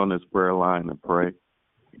get on this prayer line and pray.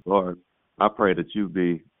 Lord, I pray that you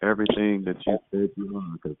be everything that you said you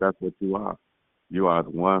are, because that's what you are. You are the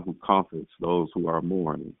one who comforts those who are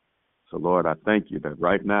mourning. So, Lord, I thank you that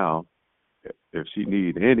right now, if she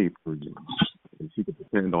needs any freedom, if she could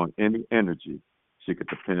depend on any energy, she could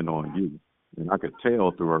depend on you. And I could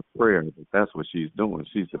tell through her prayer that that's what she's doing.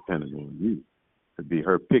 She's depending on you to be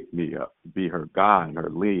her pick-me-up, to be her guide, her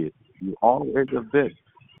lead. You always have been.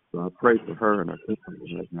 So I pray for her and her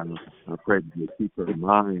family right now. I pray that you keep her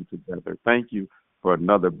mind together. Thank you for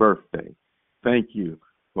another birthday. Thank you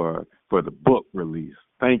for the book release.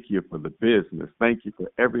 Thank you for the business. Thank you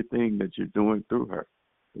for everything that you're doing through her.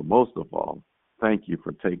 But most of all, thank you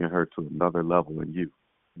for taking her to another level in you,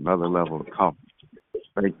 another level of confidence.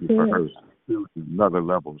 Thank you for her to another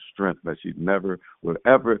level of strength that she never would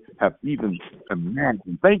ever have even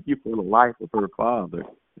imagined. Thank you for the life of her father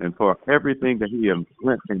and for everything that he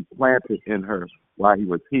implanted in her while he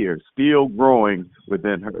was here, still growing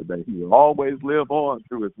within her, that he will always live on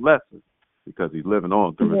through his lessons because he's living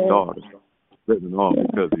on through his daughter, living on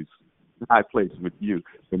because he's high place with you.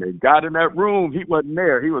 When they got in that room, he wasn't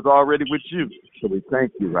there. He was already with you. So we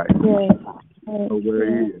thank you right now. You know where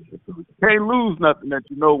he is. So you can't lose nothing that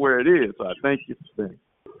you know where it is. So I thank you for that.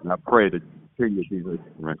 And I pray that you continue to be her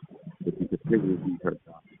strength, that you continue to be her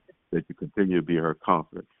God, that you continue to be her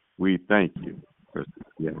comfort. We thank you. In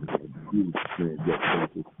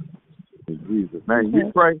Jesus' name we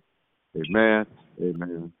pray. Amen.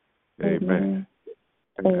 Amen. Amen. Amen.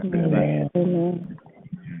 Amen. Amen.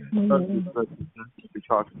 Love you, be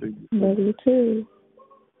talking to you. Love you too.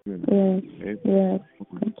 Yes. Yes.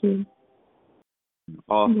 Thank you.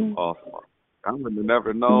 Awesome. I would have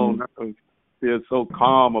never known. I feel so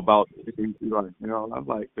calm about things. Like, I'm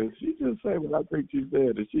like, did she just say what I think she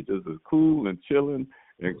said? Is she just as cool and chilling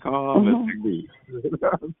and calm as she be?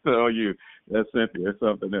 I'll tell you, that's Cynthia. It's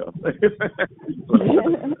something else.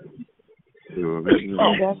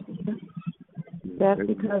 That's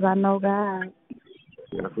because I know God.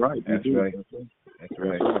 That's right. That's right. That's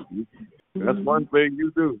right. That's one thing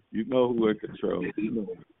you do. You know who in control.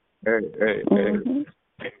 Hey.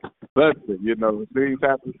 Listen, things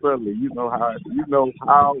happen suddenly. You know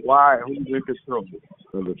how, why, and who's in control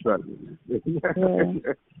of the tragedy.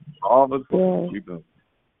 All the time, we know.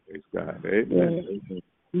 Praise God. Amen.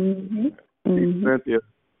 Cynthia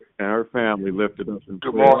and her family lifted up in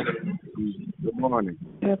prayer. Good morning.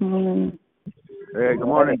 Good morning. Hey, good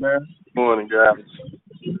morning, man. Good morning, guys.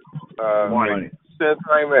 Good morning.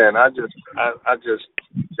 Amen. I just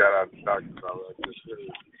got out the doctor's office.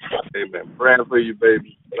 Amen. Praying for you,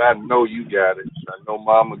 baby. I know you got it. I know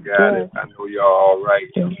Mama got it. I know y'all all right.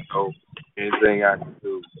 So anything I can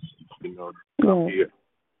do, I'm here.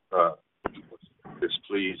 Just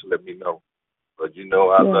please let me know. But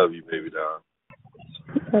I love you, baby doll.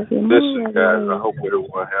 Listen, guys, I hope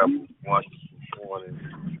everyone have a wonderful morning.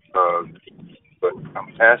 But I'm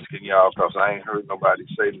asking y'all because I ain't heard nobody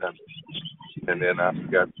say nothing. And then I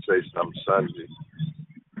forgot to say something Sunday.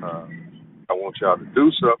 I want y'all to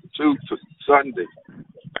do something too to Sunday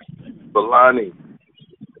for Lonnie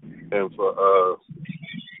and for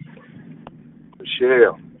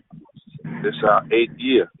Michelle. This is our 8th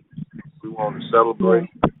year. We want to celebrate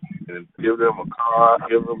and give them a card,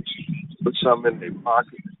 put something in their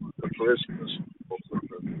pocket for Christmas.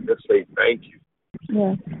 Just say thank you.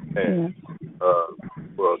 Yeah. And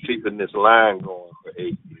for keeping this line going for 8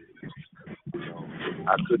 years.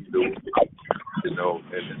 I couldn't do it.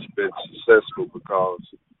 And it's been successful because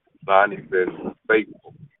Lonnie's been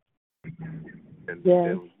faithful. And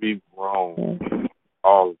we've grown.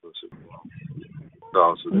 All of us have grown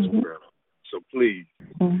because of this prayer. So please,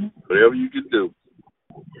 whatever you can do,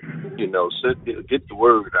 get the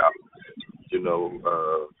word out.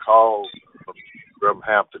 Call from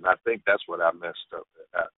Hampton. I think that's what I messed up.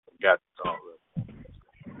 I forgot to call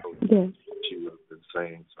her. She would have been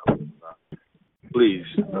saying something about it. Please,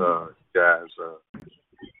 guys,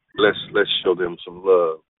 let's show them some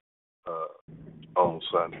love on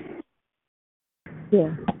Sunday.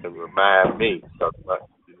 Yeah. And remind me,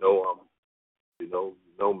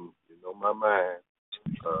 my mind.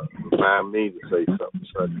 Remind me to say something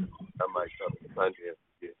Sunday. I might come to Sunday and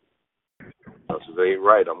forget. Because if it ain't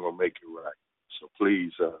right, I'm gonna make it right. So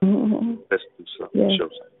please, let's do something. Show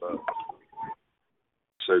some love.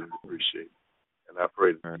 Certainly appreciate it. And I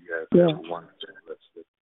pray that you guys have a wonderful day.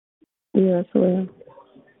 Yes, well.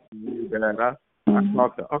 I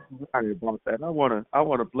talked to Uncle Ronnie about that. I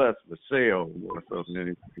wanna bless Michelle or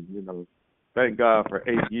something. Thank God for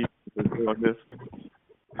 8 years of doing this.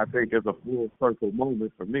 I think it's a full circle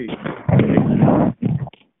moment for me.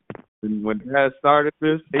 And when Dad started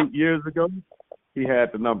this 8 years ago, he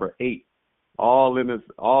had the number 8 all in his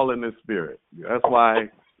spirit. That's why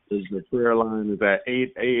the prayer line is at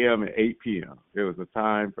 8 a.m. and 8 p.m. It was a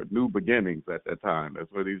time for new beginnings at that time.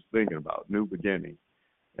 That's what he was thinking about, new beginnings.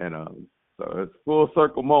 And so it's a full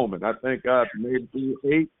circle moment. I thank God for made it through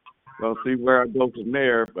 8. I'll see where I go from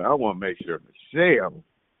there, but I want to make sure Michelle,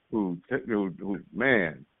 who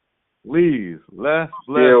man, please, let's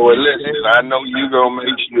bless. Yeah, well, listen, I know you gonna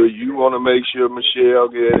make sure you want to make sure Michelle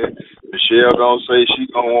get it. Michelle gonna say she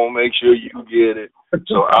gonna want to make sure you get it.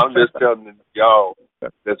 So I'm just telling y'all,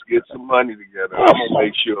 let's get some money together. I'm gonna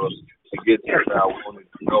make sure to get this. I wanted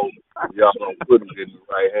to know y'all gonna put it in the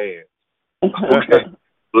right hands. Okay,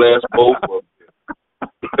 bless both of them.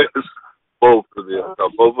 Bless both of them.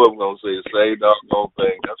 Both of them gonna say the same doggone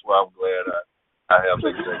thing. That's why I'm glad I have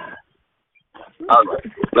this thing. All right,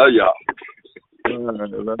 love y'all.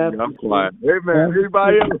 I'm quiet. Hey man,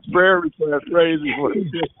 anybody else prayer request crazy for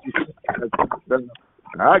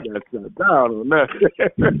I got shut down on that.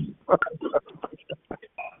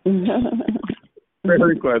 Prayer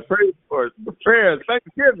request, praise for prayers,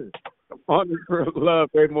 Thanksgiving. On this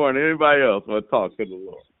love, great morning. Anybody else want to talk to the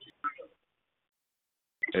Lord?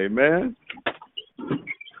 Amen.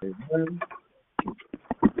 Amen.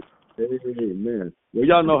 Amen. Well,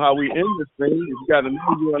 y'all know how we end this thing. If you got to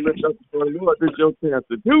know you and lift up before the Lord, this is your chance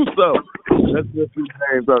to do so. Let's lift these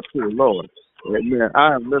names up to the Lord. Amen.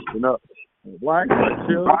 I am lifting up my wife, my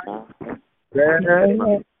children, Dad,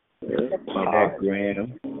 my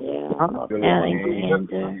Graham,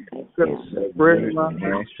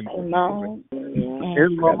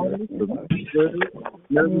 In-laws.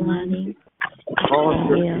 Lonnie,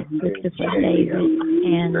 Gail, Christopher, David,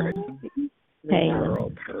 Anna,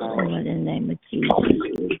 Caleb, Lord, in the name of Jesus.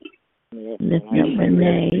 Lift up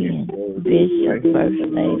Renee and Bishop, First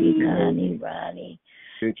Lady, Connie, Ronnie,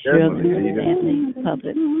 Shirley and her family,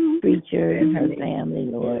 public preacher and her family,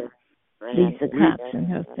 Lord. Lisa Cox and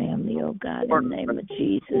her family, oh God, in the name of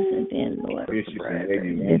Jesus. And then, Lord,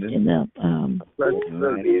 lifting up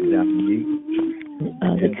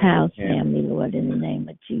the Cow's family, Lord, in the name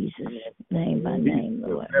of Jesus, name by name,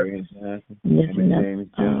 Lord. Lifting up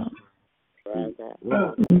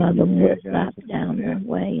Mother Woodstock down her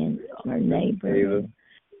way and her neighbor,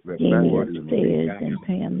 Jeannie upstairs and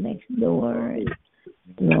Pam next door, and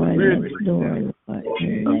Lauren next door, Lord,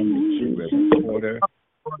 in the name of Jesus.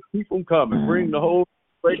 Keep them coming. Bring the whole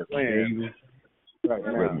great land. Right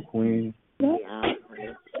now, Queen.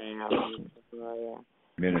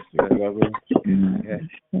 Minister Glover.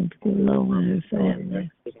 Thank you, Lord, and her family.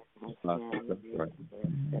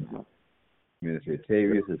 Minister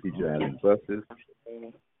Tavius, as he driving buses.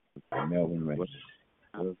 Melvin Ray.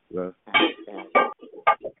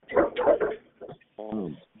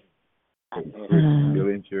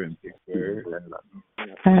 Dillinger and Pittsburgh.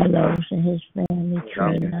 Carlos and his family,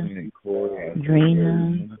 Trina,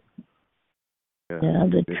 Drina, the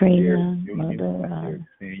other Trina, Mother,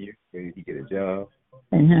 he get a job,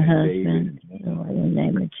 and her husband, Lord, in the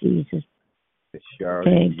name of Jesus,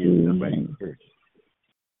 Peggy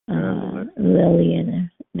and Lily and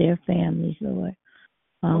their families, Lord,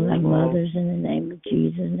 all our mothers, in the name of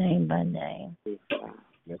Jesus, name by name.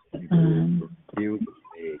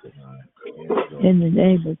 In the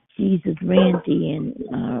name of Jesus, Randy and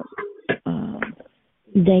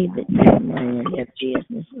David and their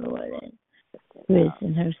business, Lord, and Chris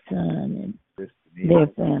and her son and their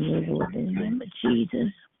family, Lord, in the name of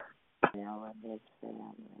Jesus.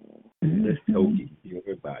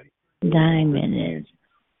 Diamond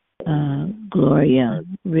and Gloria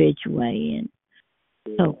Ridgway and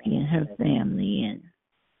Toki and her family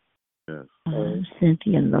and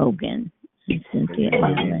Cynthia Logan and Cynthia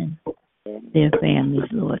Allen, their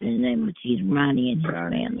families, Lord, in the name of Jesus. Ronnie and his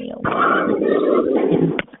family, oh God. In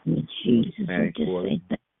the name of Jesus, I just say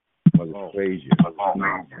thank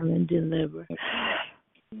you and deliver.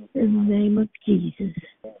 In the name of Jesus,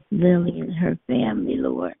 Lily and her family,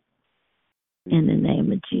 Lord, in the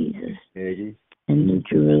name of Jesus, and New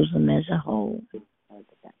Jerusalem as a whole,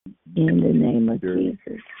 in the name of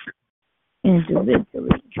Jesus,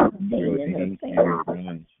 individually, Jane and her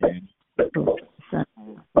family, son,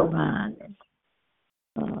 Ron,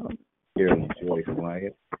 Carolyn Joyce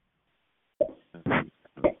Wyatt,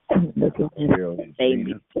 look at him,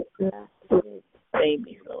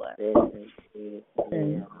 baby, Lord.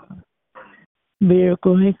 And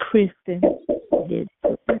Miracle and Kristen did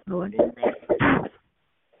Lord in that.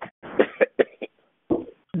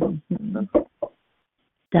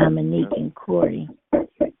 Dominique and Corey and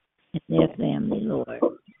their family, Lord,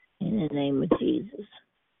 in the name of Jesus.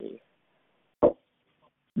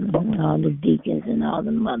 All the deacons and all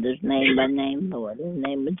the mothers, name by name, Lord, in the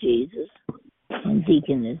name of Jesus. And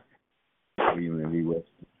Deaconess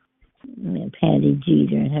and Patty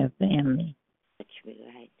Jeter and her family,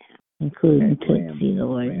 including Tootsie,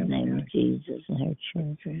 Lord, in the name of Jesus, and her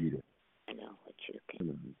children. I know what you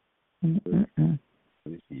can.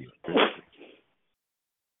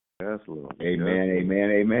 Yes, Lord. Amen, amen,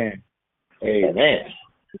 amen. Amen.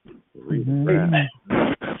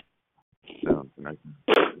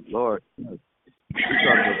 Lord,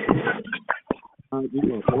 we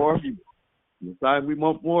want more of you. Besides, we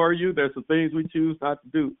want more of you. There's some things we choose not to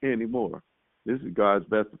do anymore. This is God's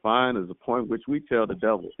best defined as a point which we tell the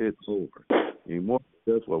devil it's over. Anymore,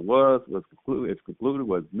 just what was concluded. It's concluded.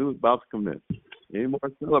 What's new is about to commence.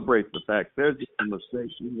 Anymore celebrates the fact there's just a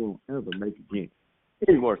mistake we won't ever make again.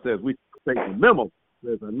 Anymore says we take the memo.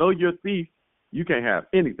 Says I know you're a thief. You can't have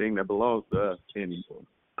anything that belongs to us anymore.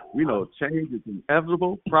 We know change is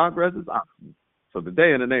inevitable. Progress is optional. So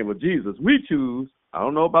today, in the name of Jesus, we choose. I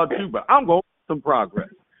don't know about you, but I'm going to make some progress.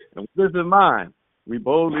 And with this in mind, we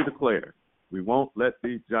boldly declare we won't let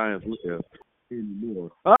these giants live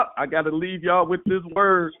anymore. I got to leave y'all with this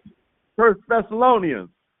word. 1 Thessalonians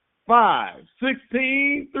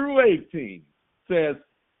 5:16 through 18 says,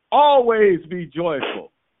 always be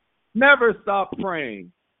joyful. Never stop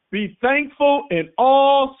praying. Be thankful in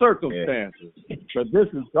all circumstances. For this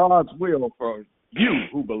is God's will for you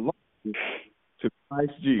who belong to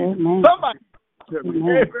Christ Jesus. Amen. Somebody.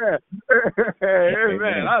 Amen.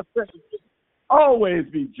 Amen. I said, always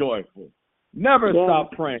be joyful. Never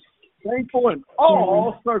stop praying. thankful in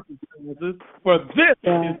all circumstances, for this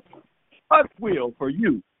is God's will for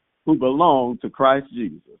you who belong to Christ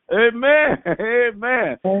Jesus. Amen.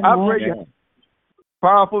 Amen. I pray you have a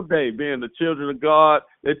powerful day being the children of God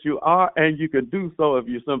that you are, and you can do so if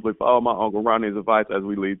you simply follow my Uncle Ronnie's advice as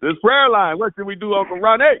we lead this prayer line. What should we do, Uncle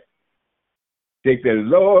Ronnie? Take the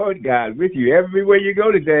Lord God with you everywhere you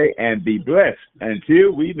go today and be blessed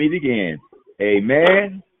until we meet again.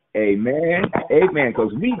 Amen. Amen. Amen.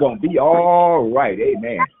 Because we going to be all right. Amen.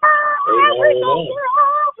 Amen.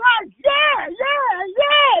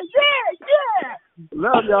 Yeah.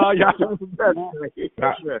 Love y'all. Y'all have the best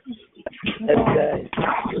day.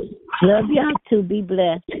 Love y'all too. Be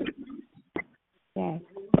blessed. Yes.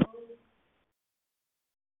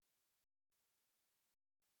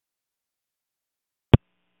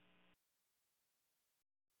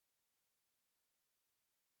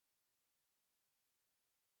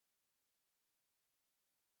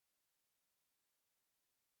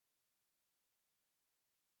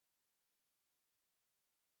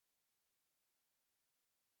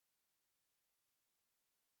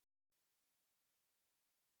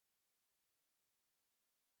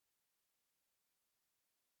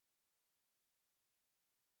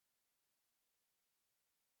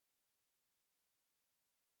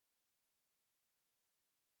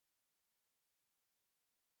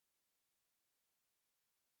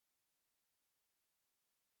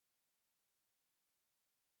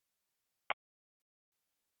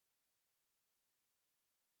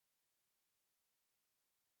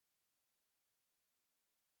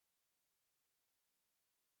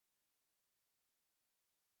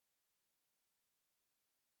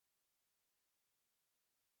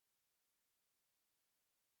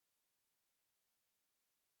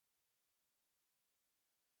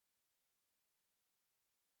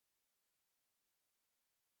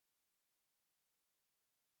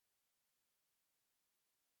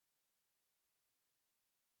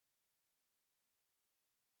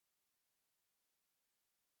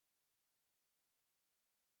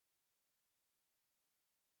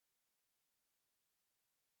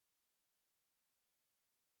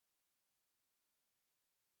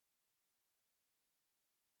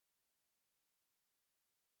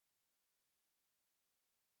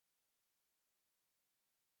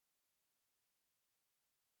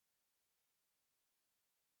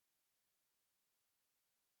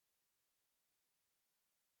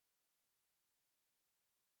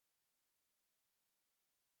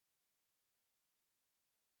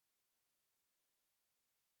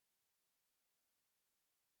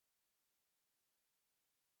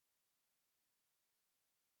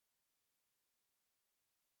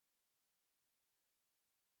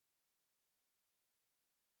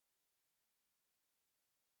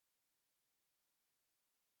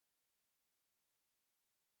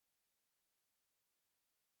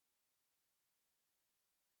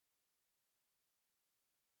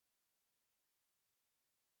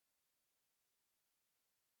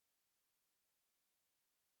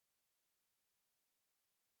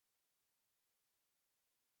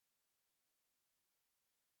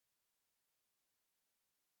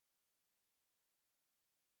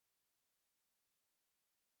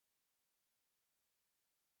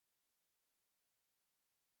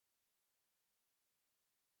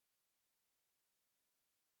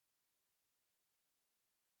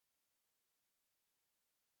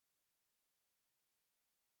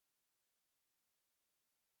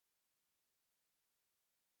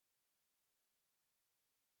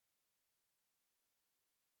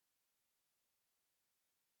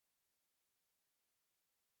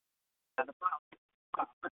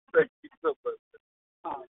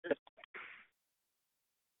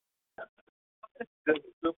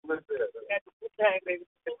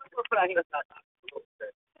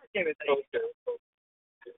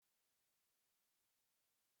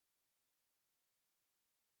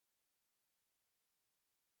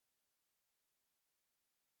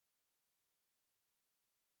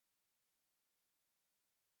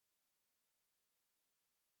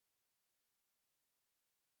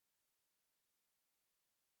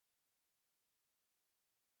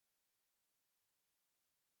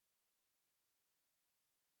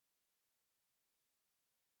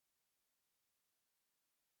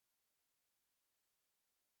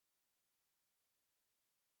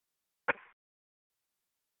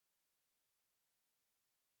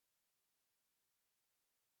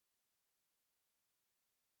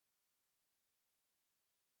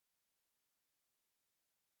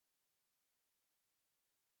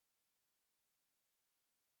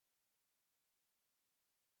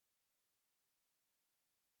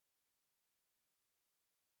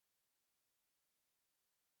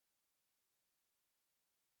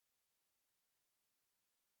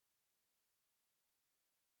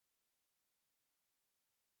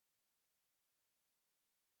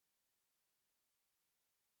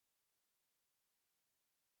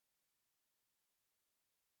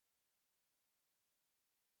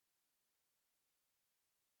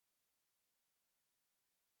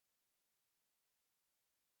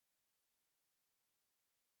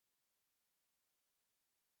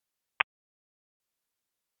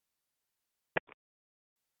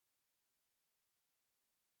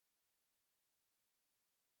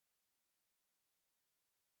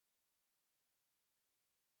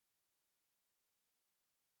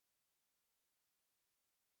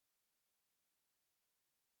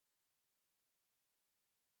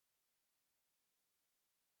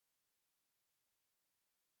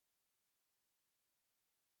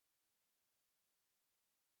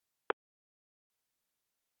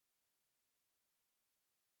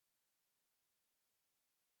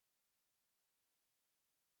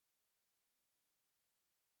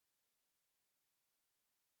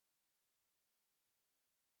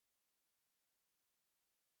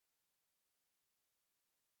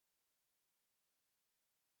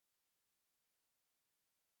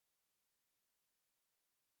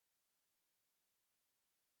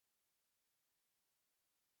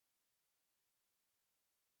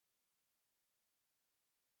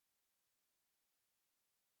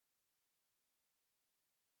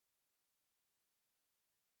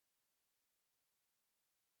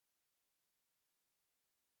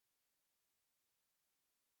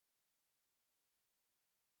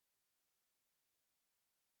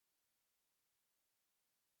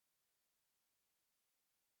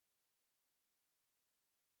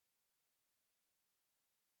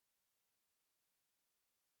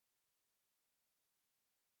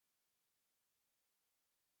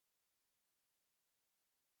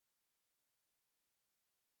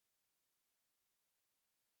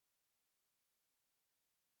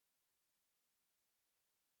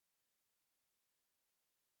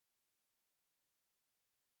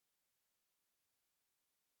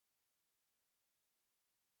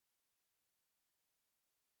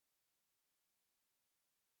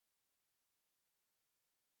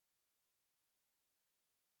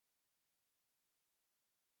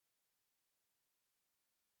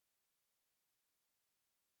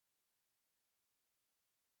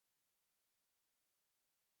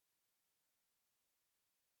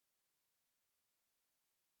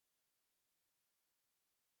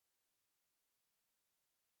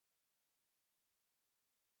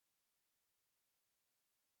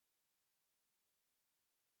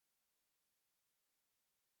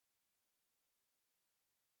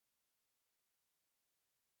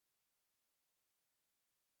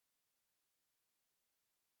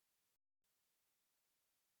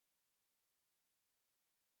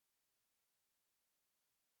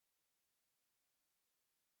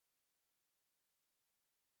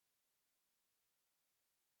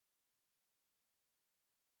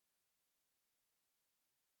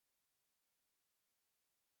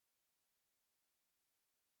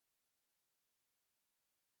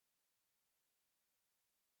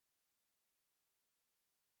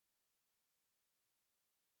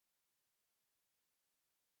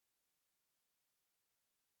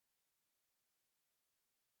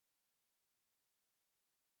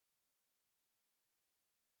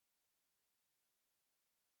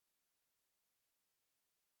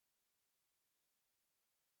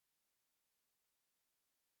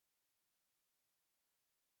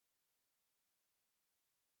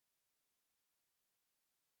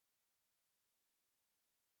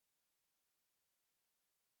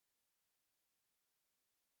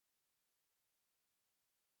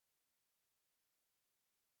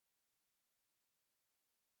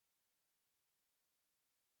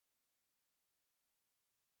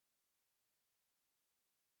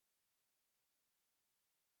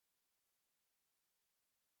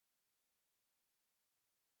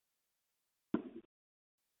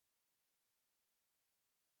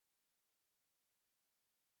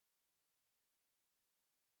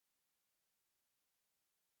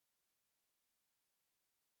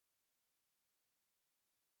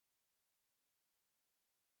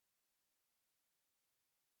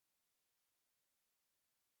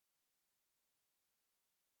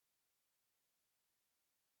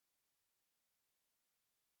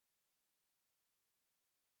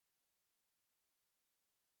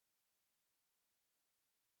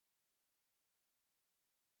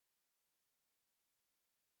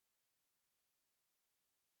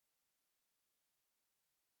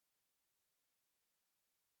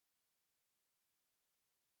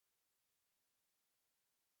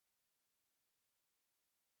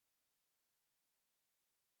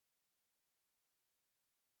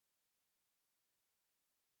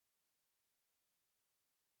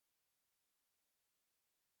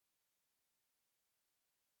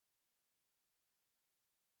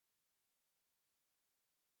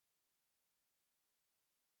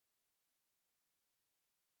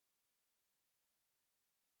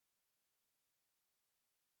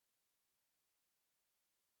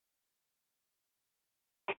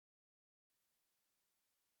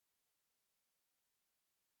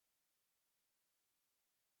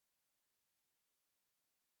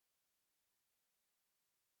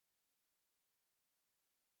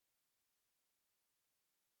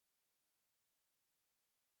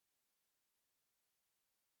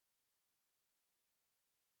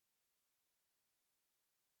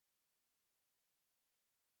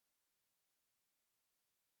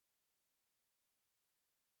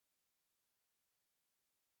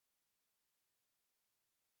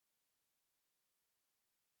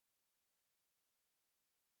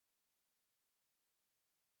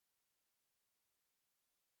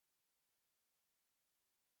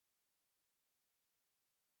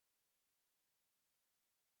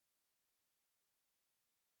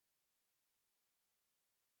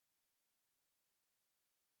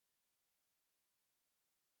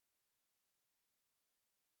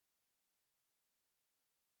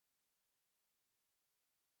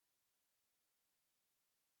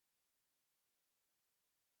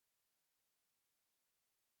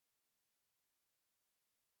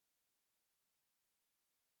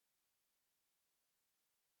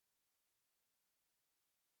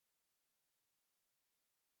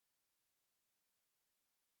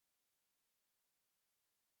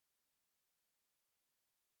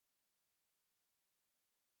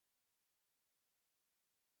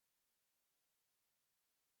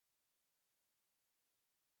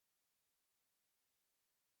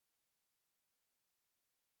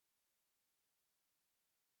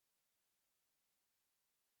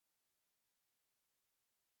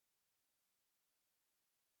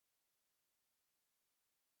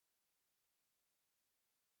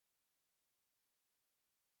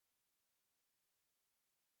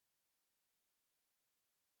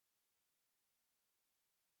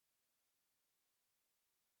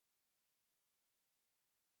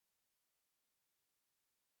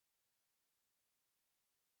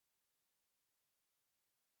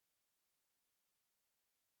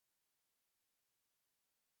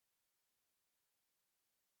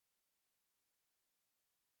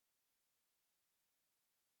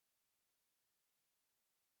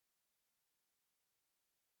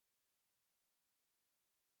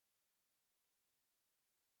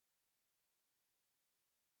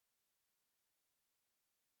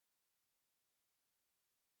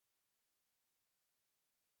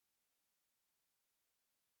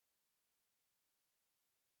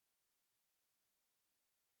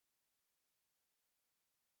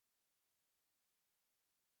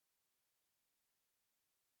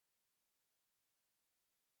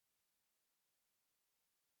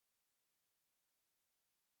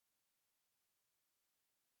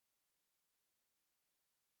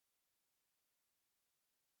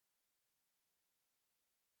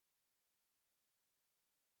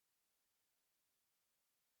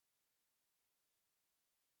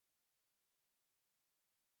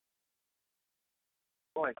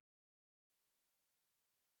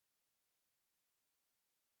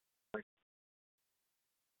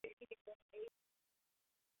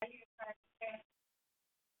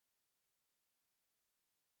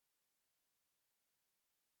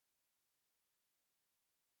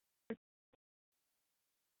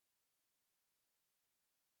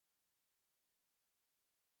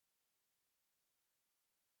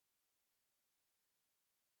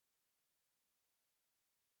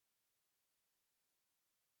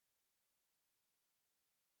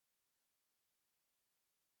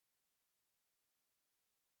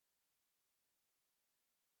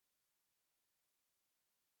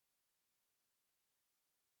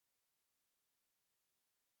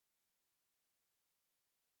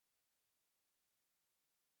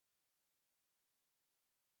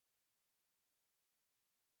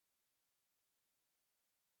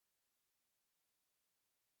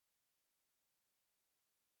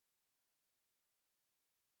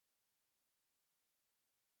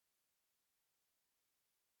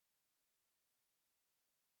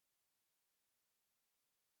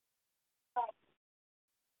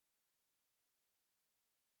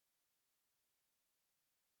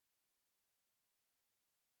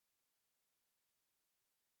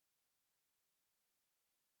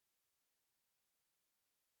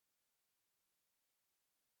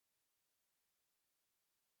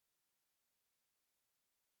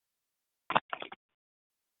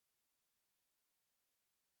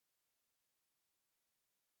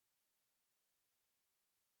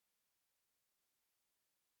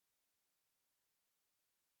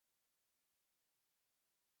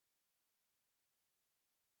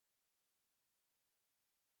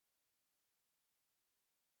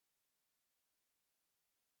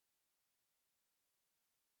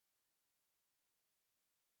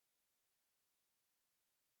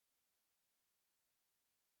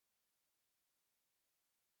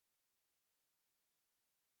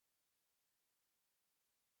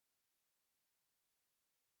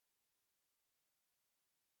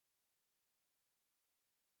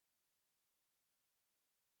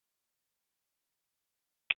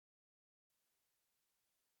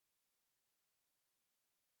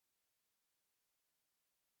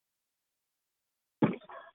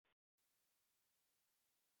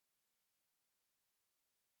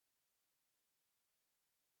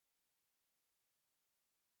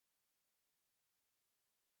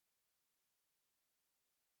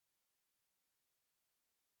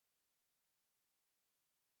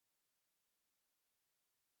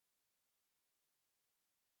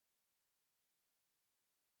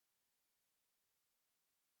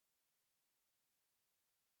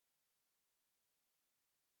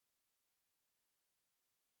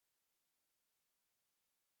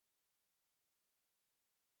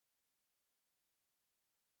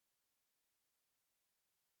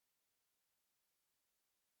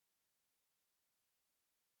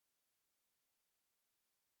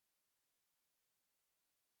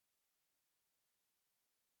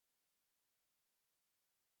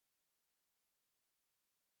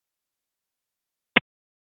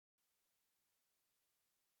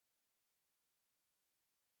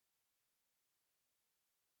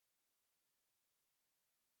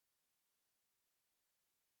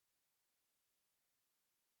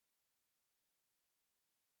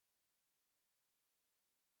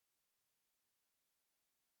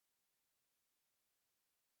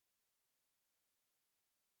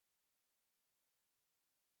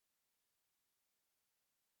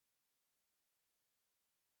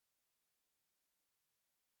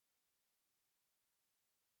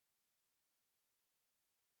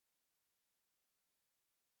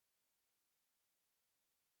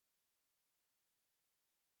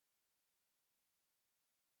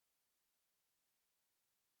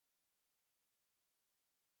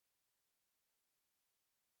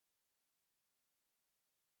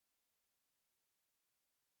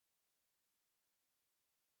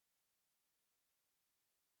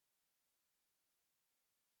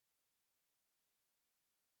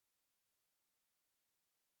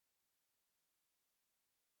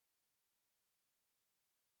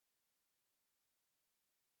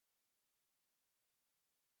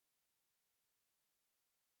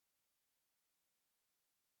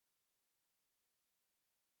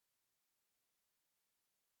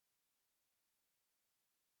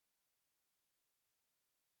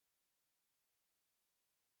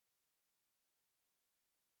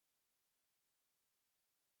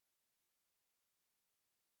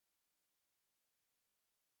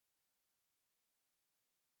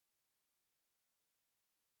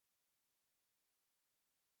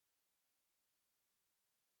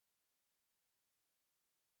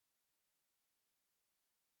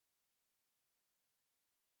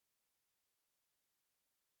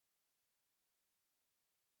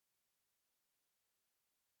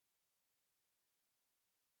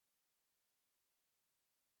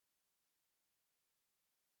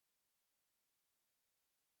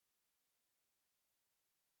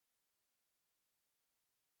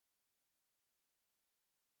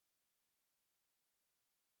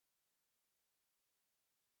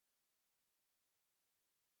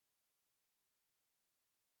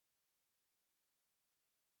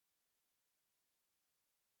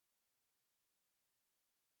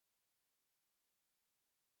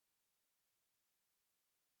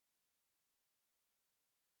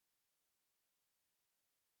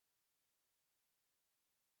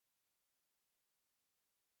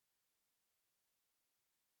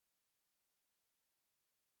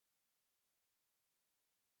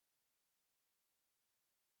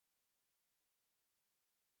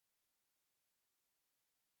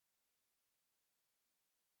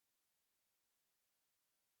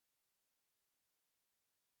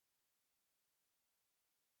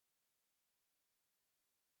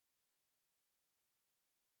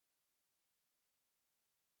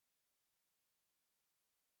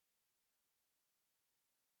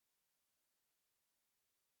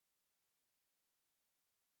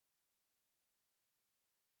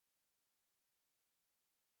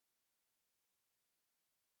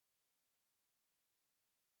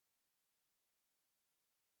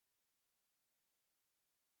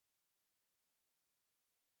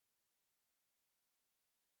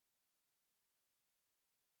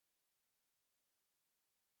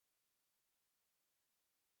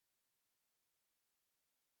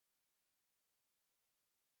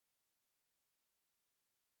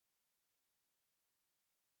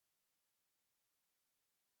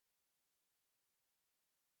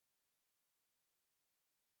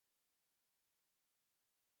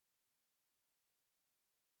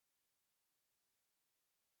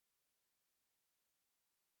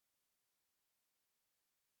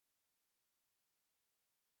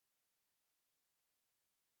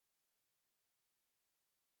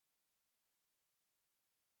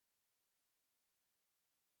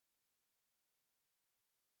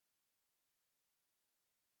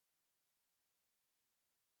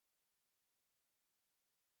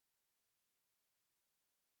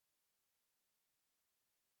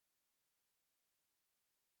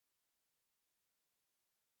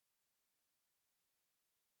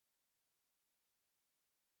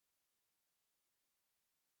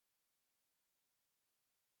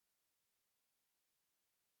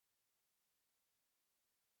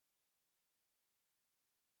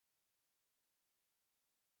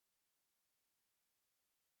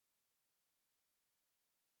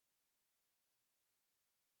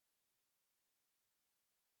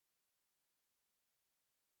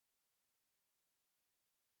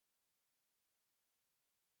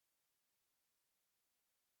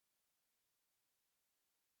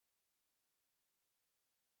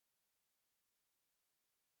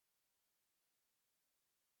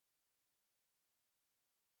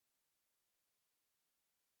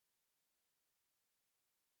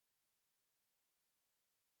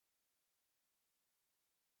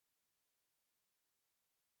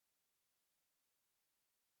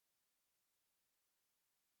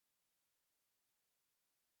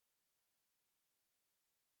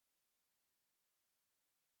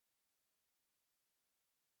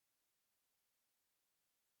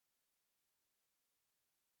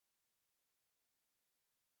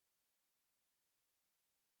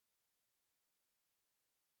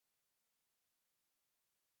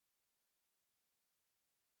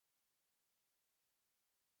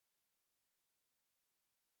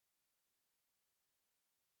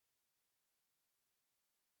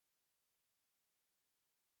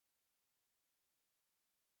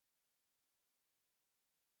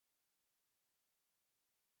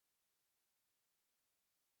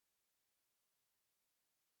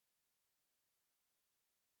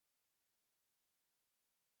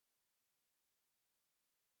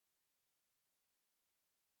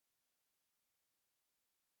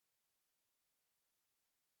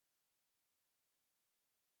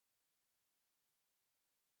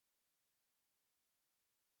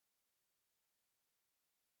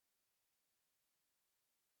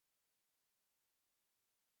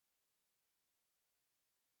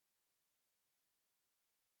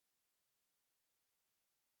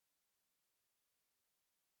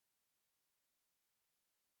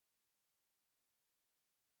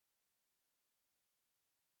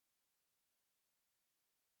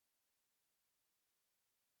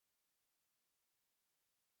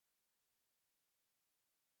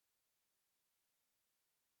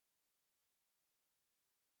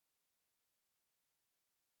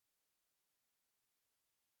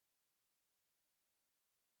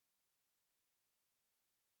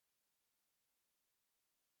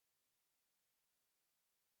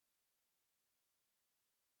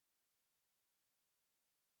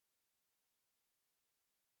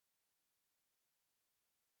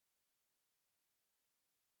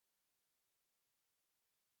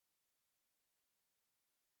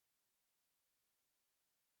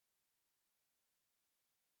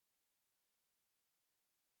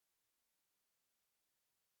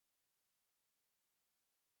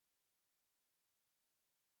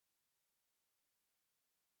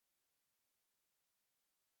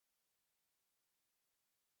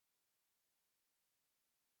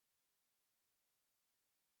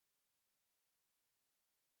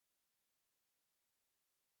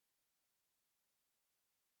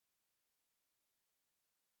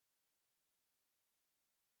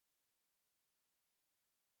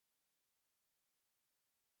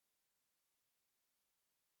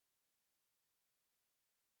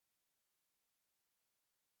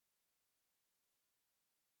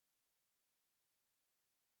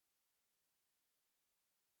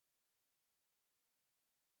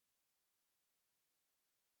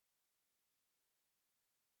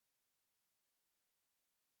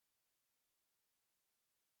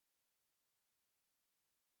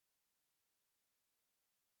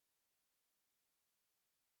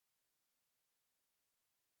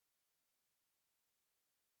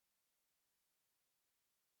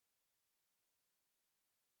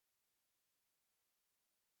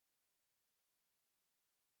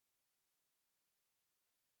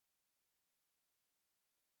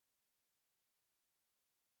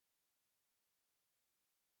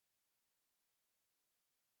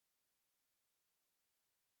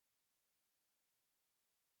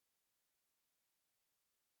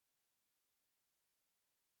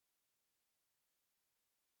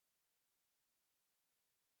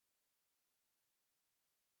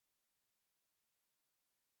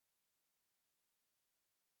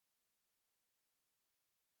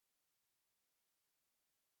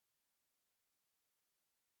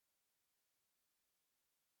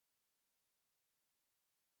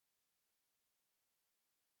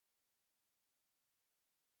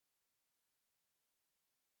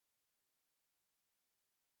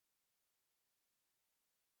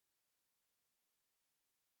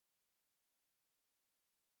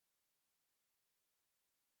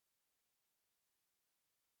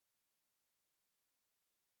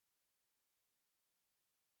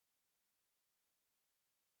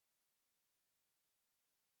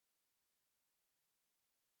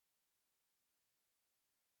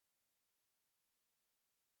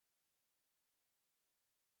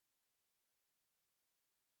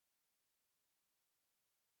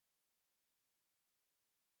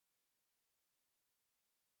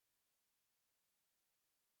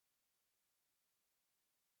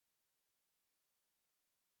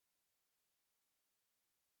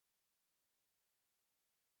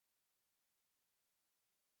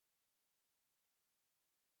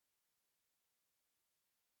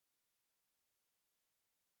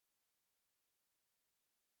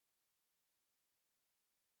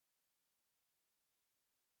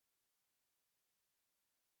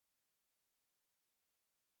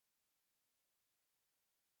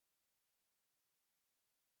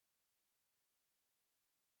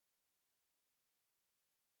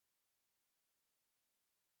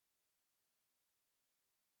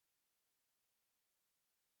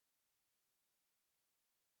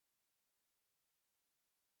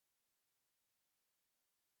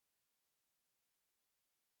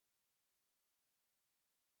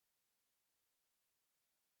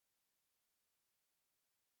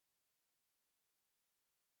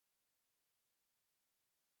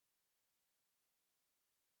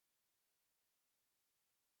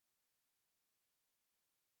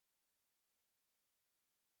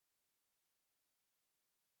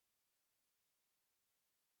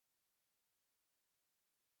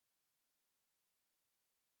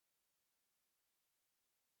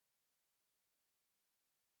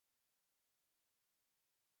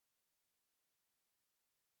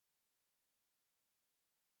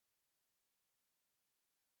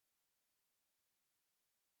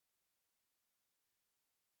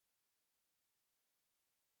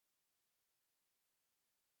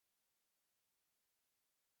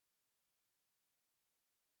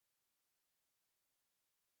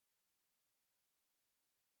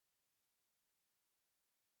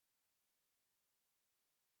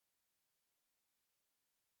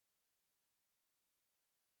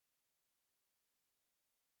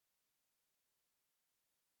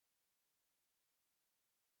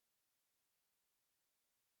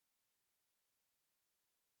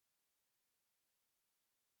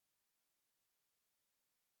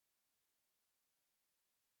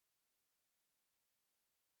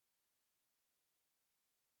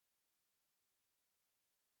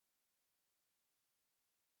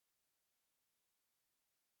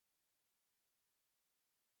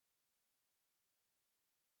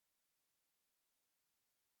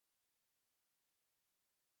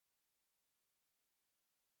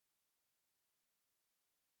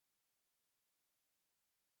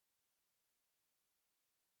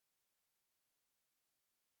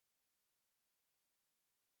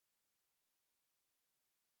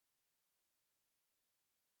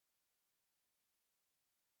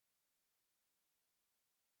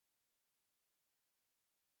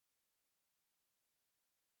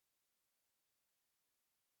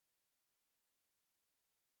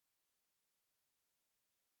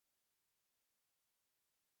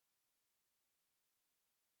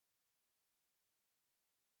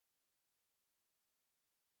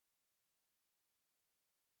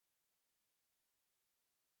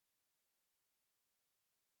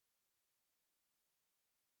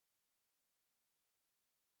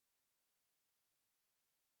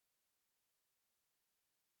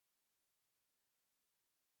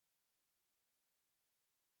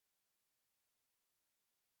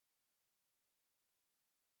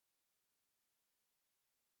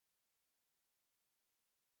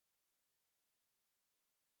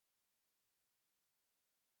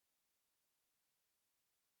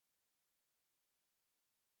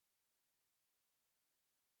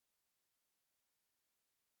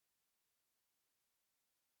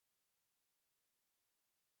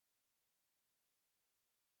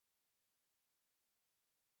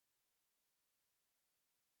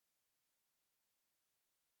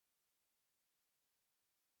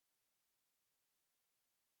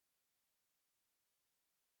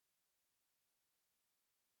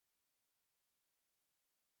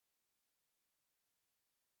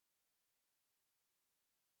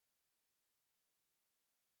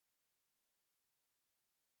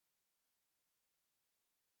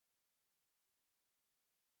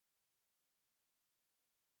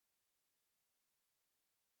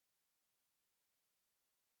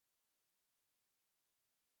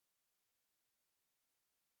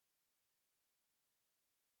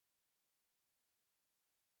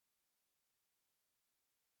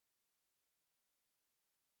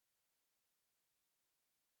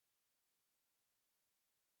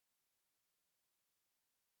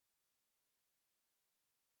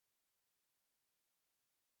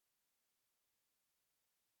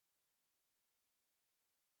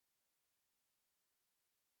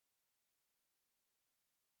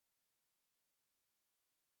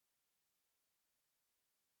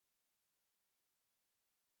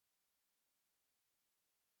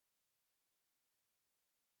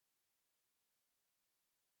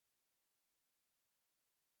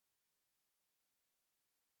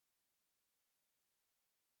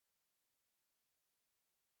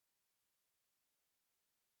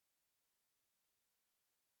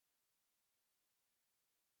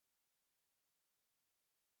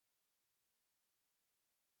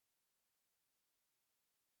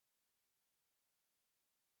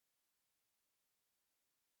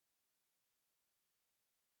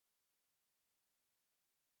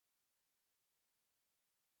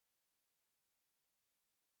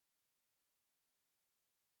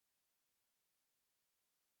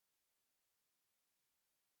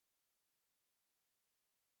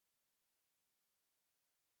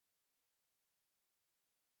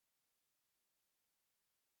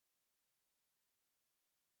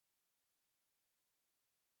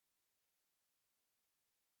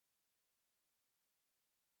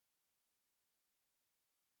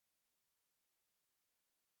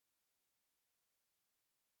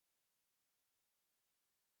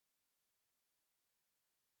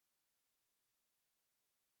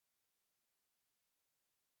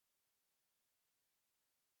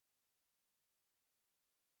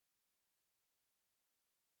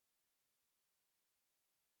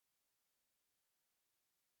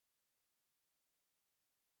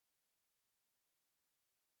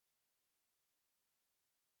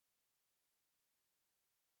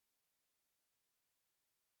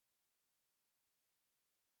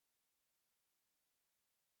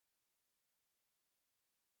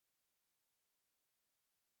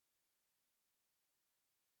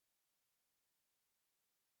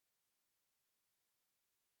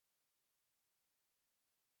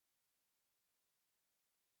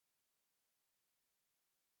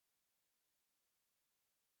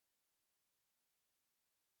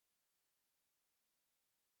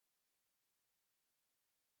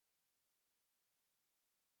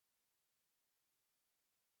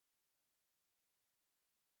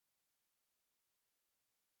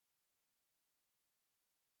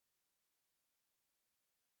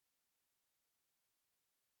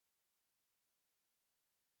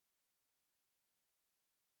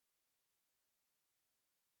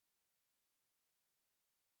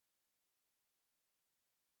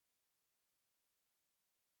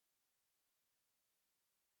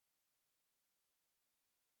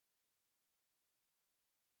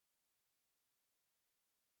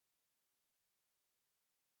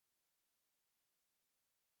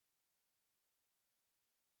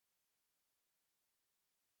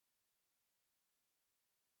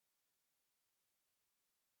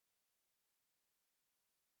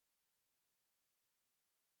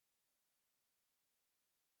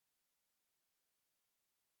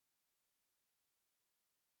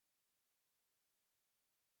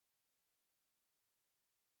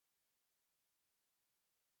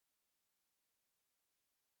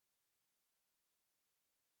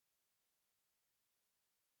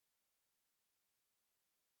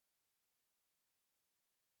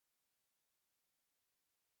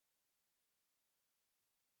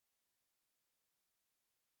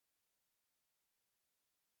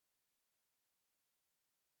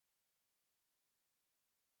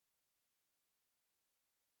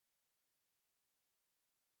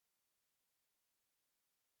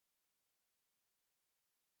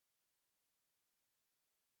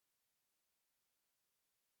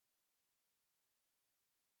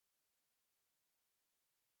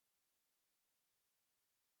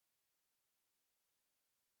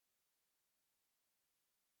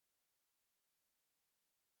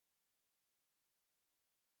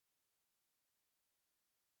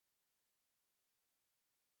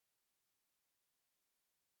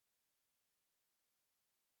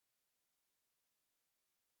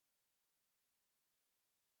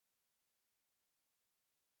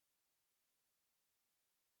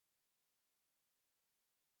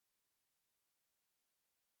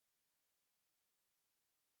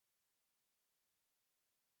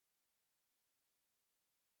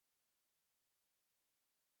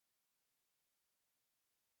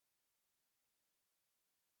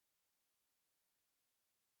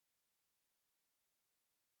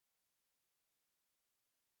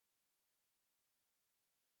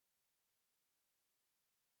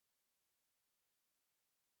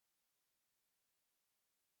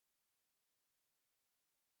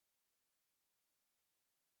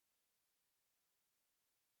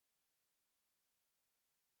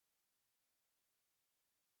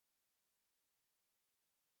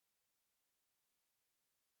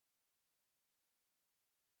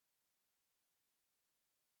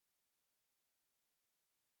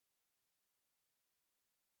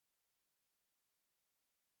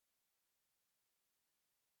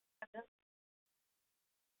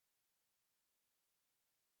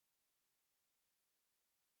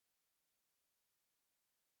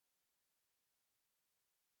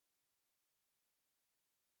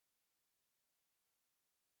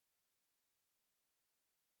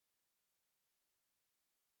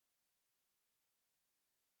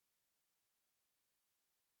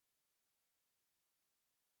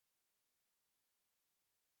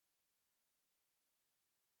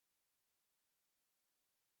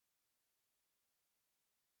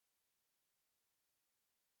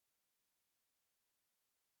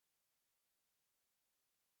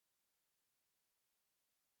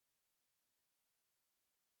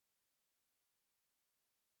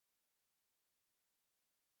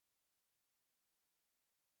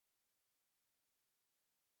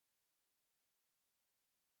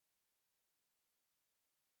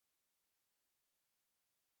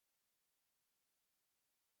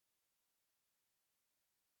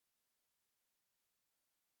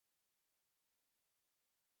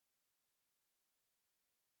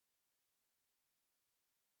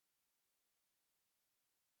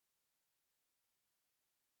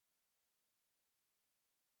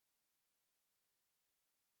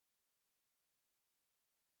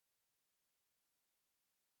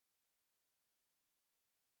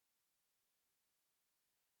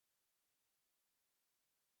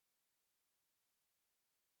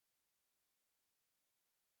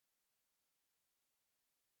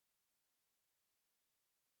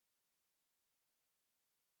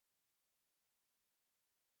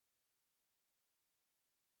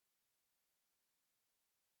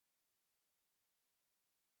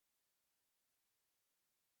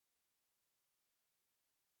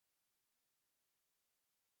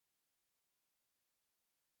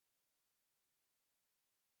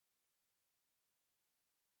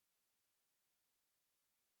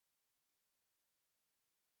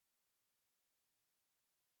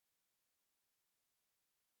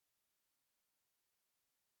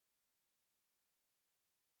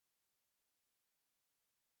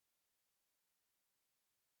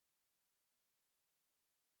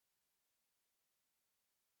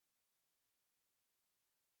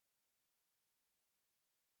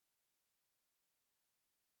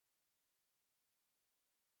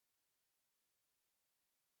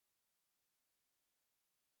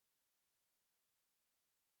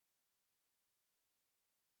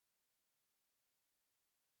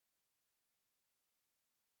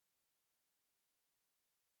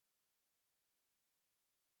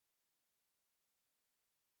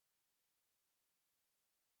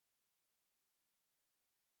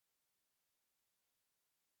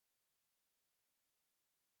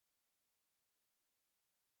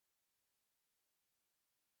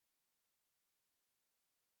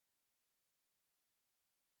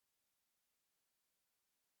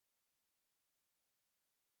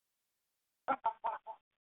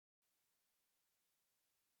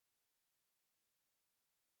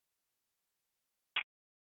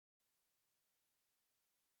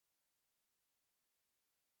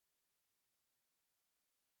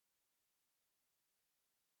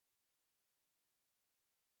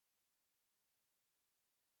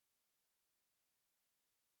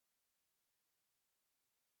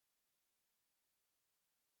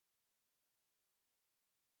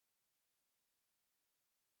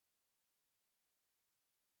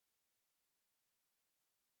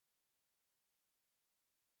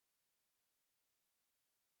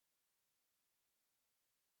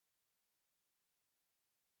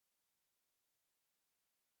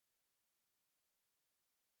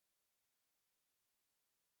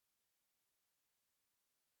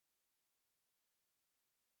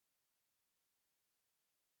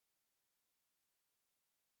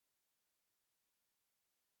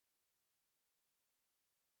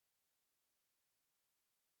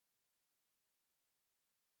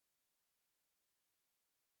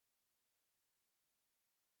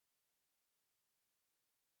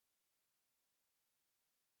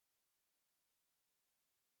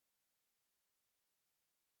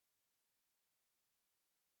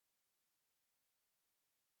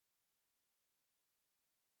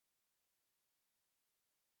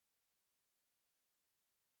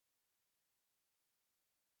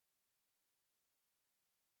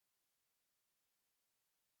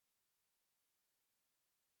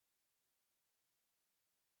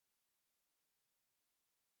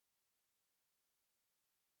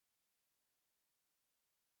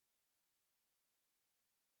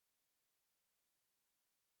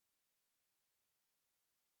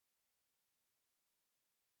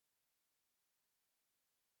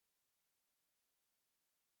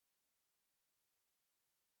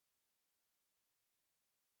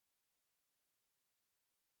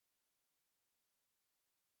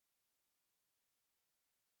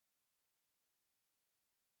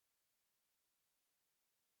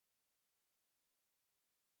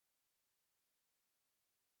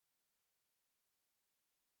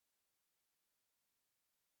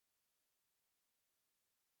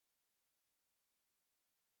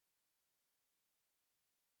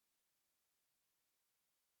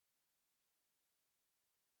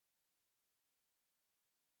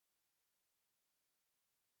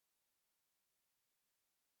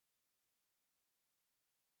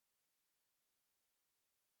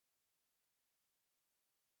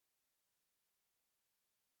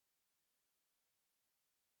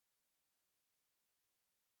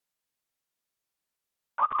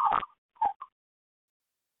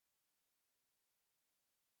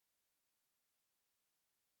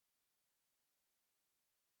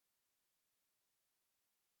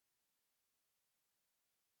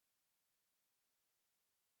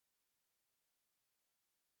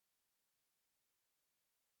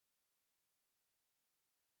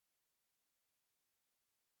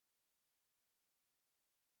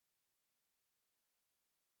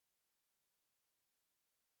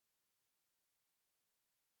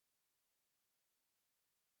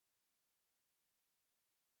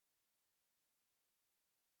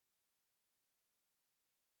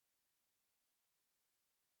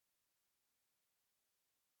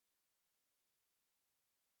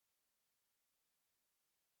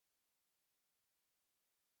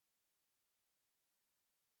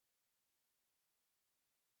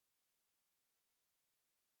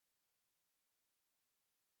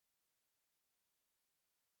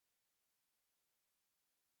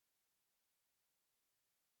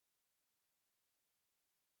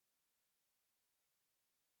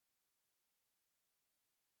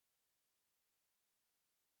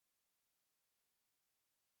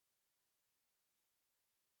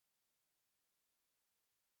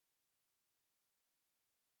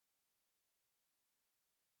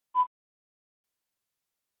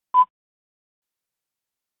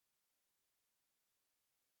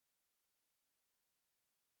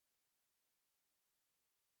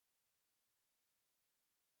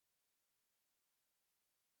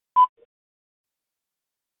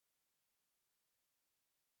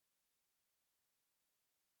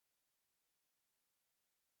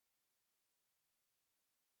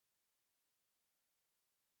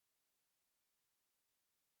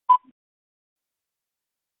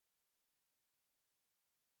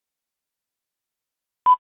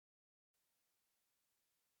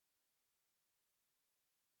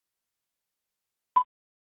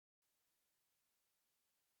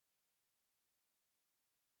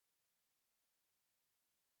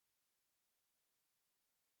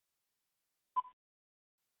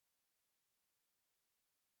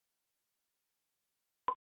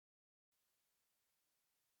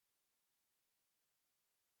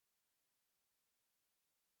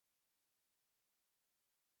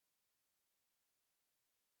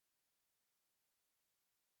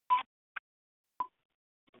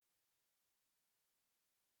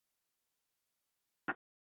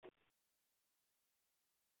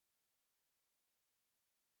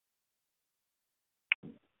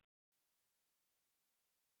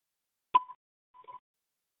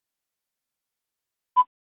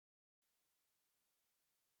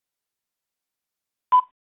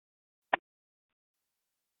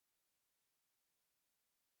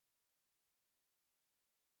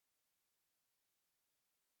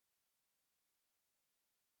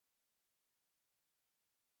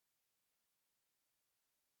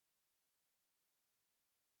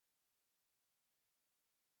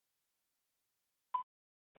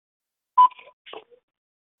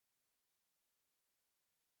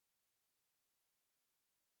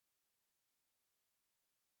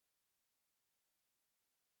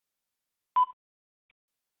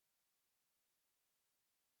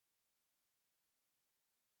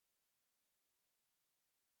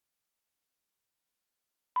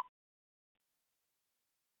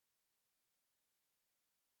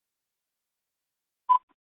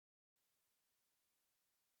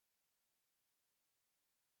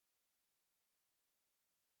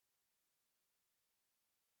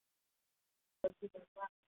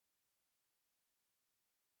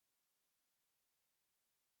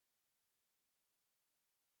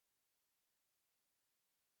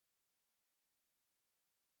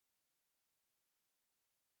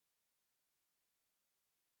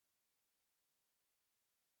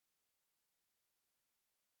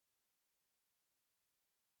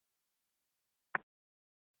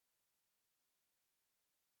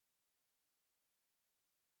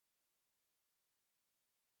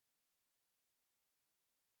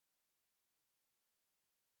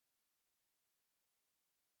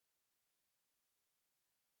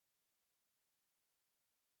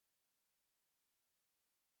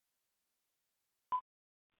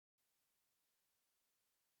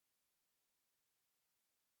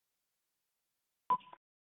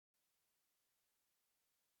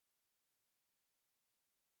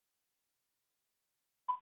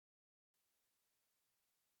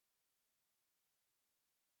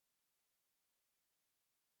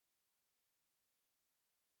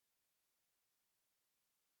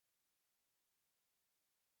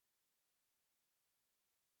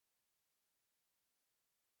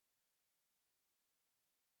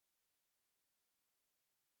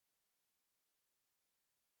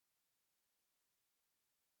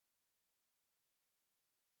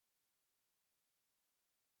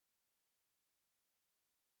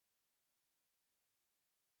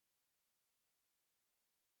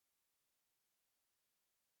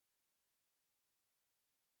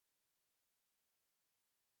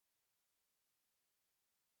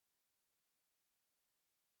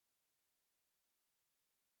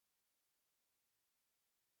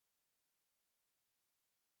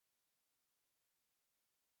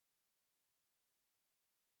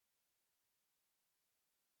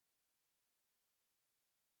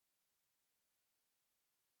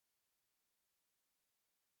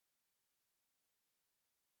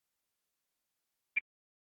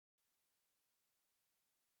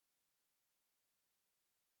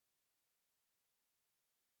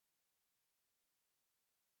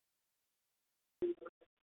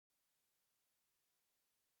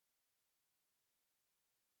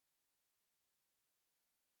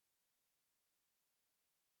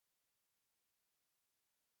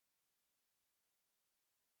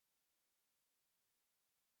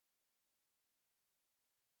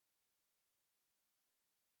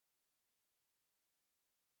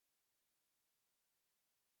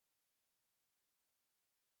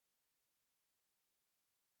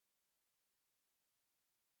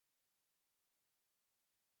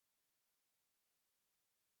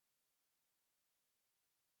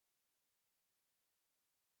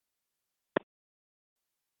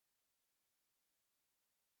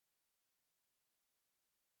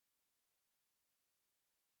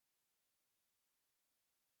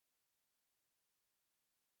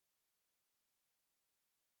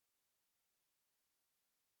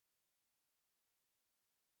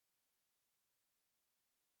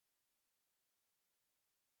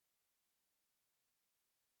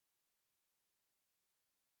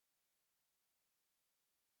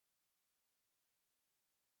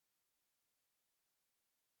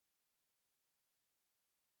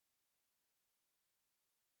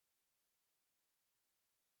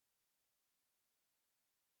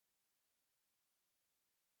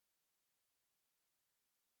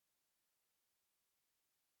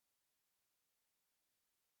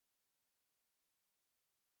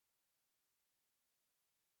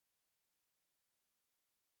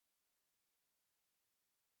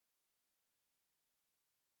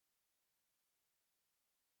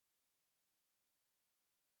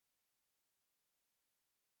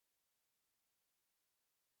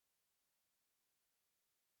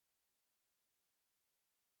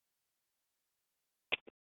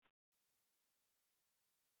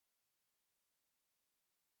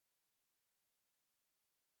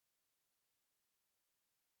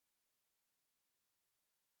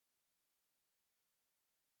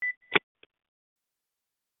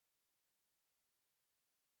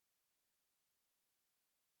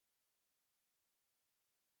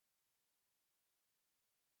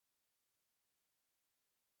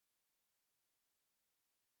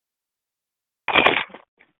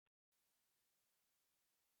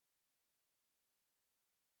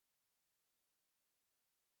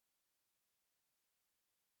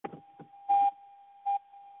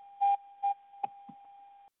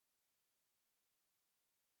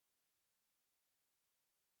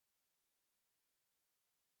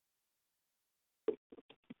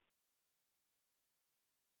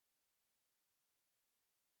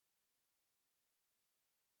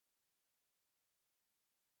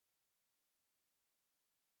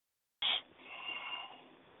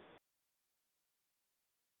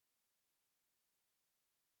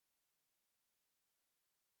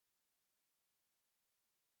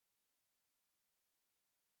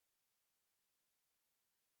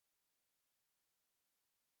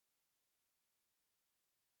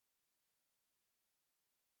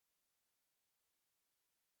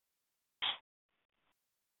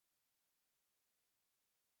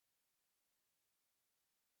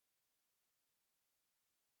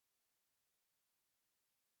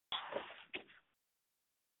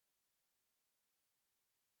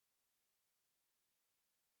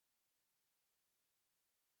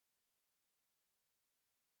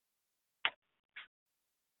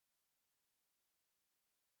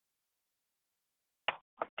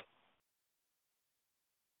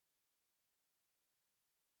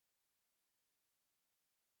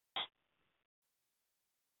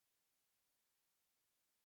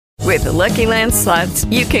 With the Lucky Land Slots,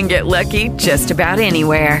 you can get lucky just about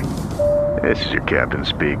anywhere. This is your captain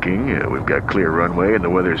speaking. We've got clear runway and the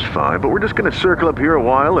weather's fine, but we're just going to circle up here a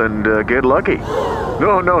while and get lucky.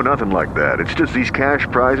 No, nothing like that. It's just these cash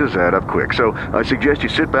prizes add up quick. So I suggest you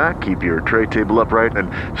sit back, keep your tray table upright, and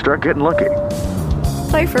start getting lucky.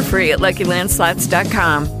 Play for free at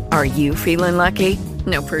LuckyLandSlots.com. Are you feeling lucky?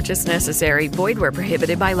 No purchase necessary. Void where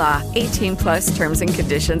prohibited by law. 18+ terms and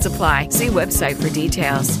conditions apply. See website for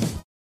details.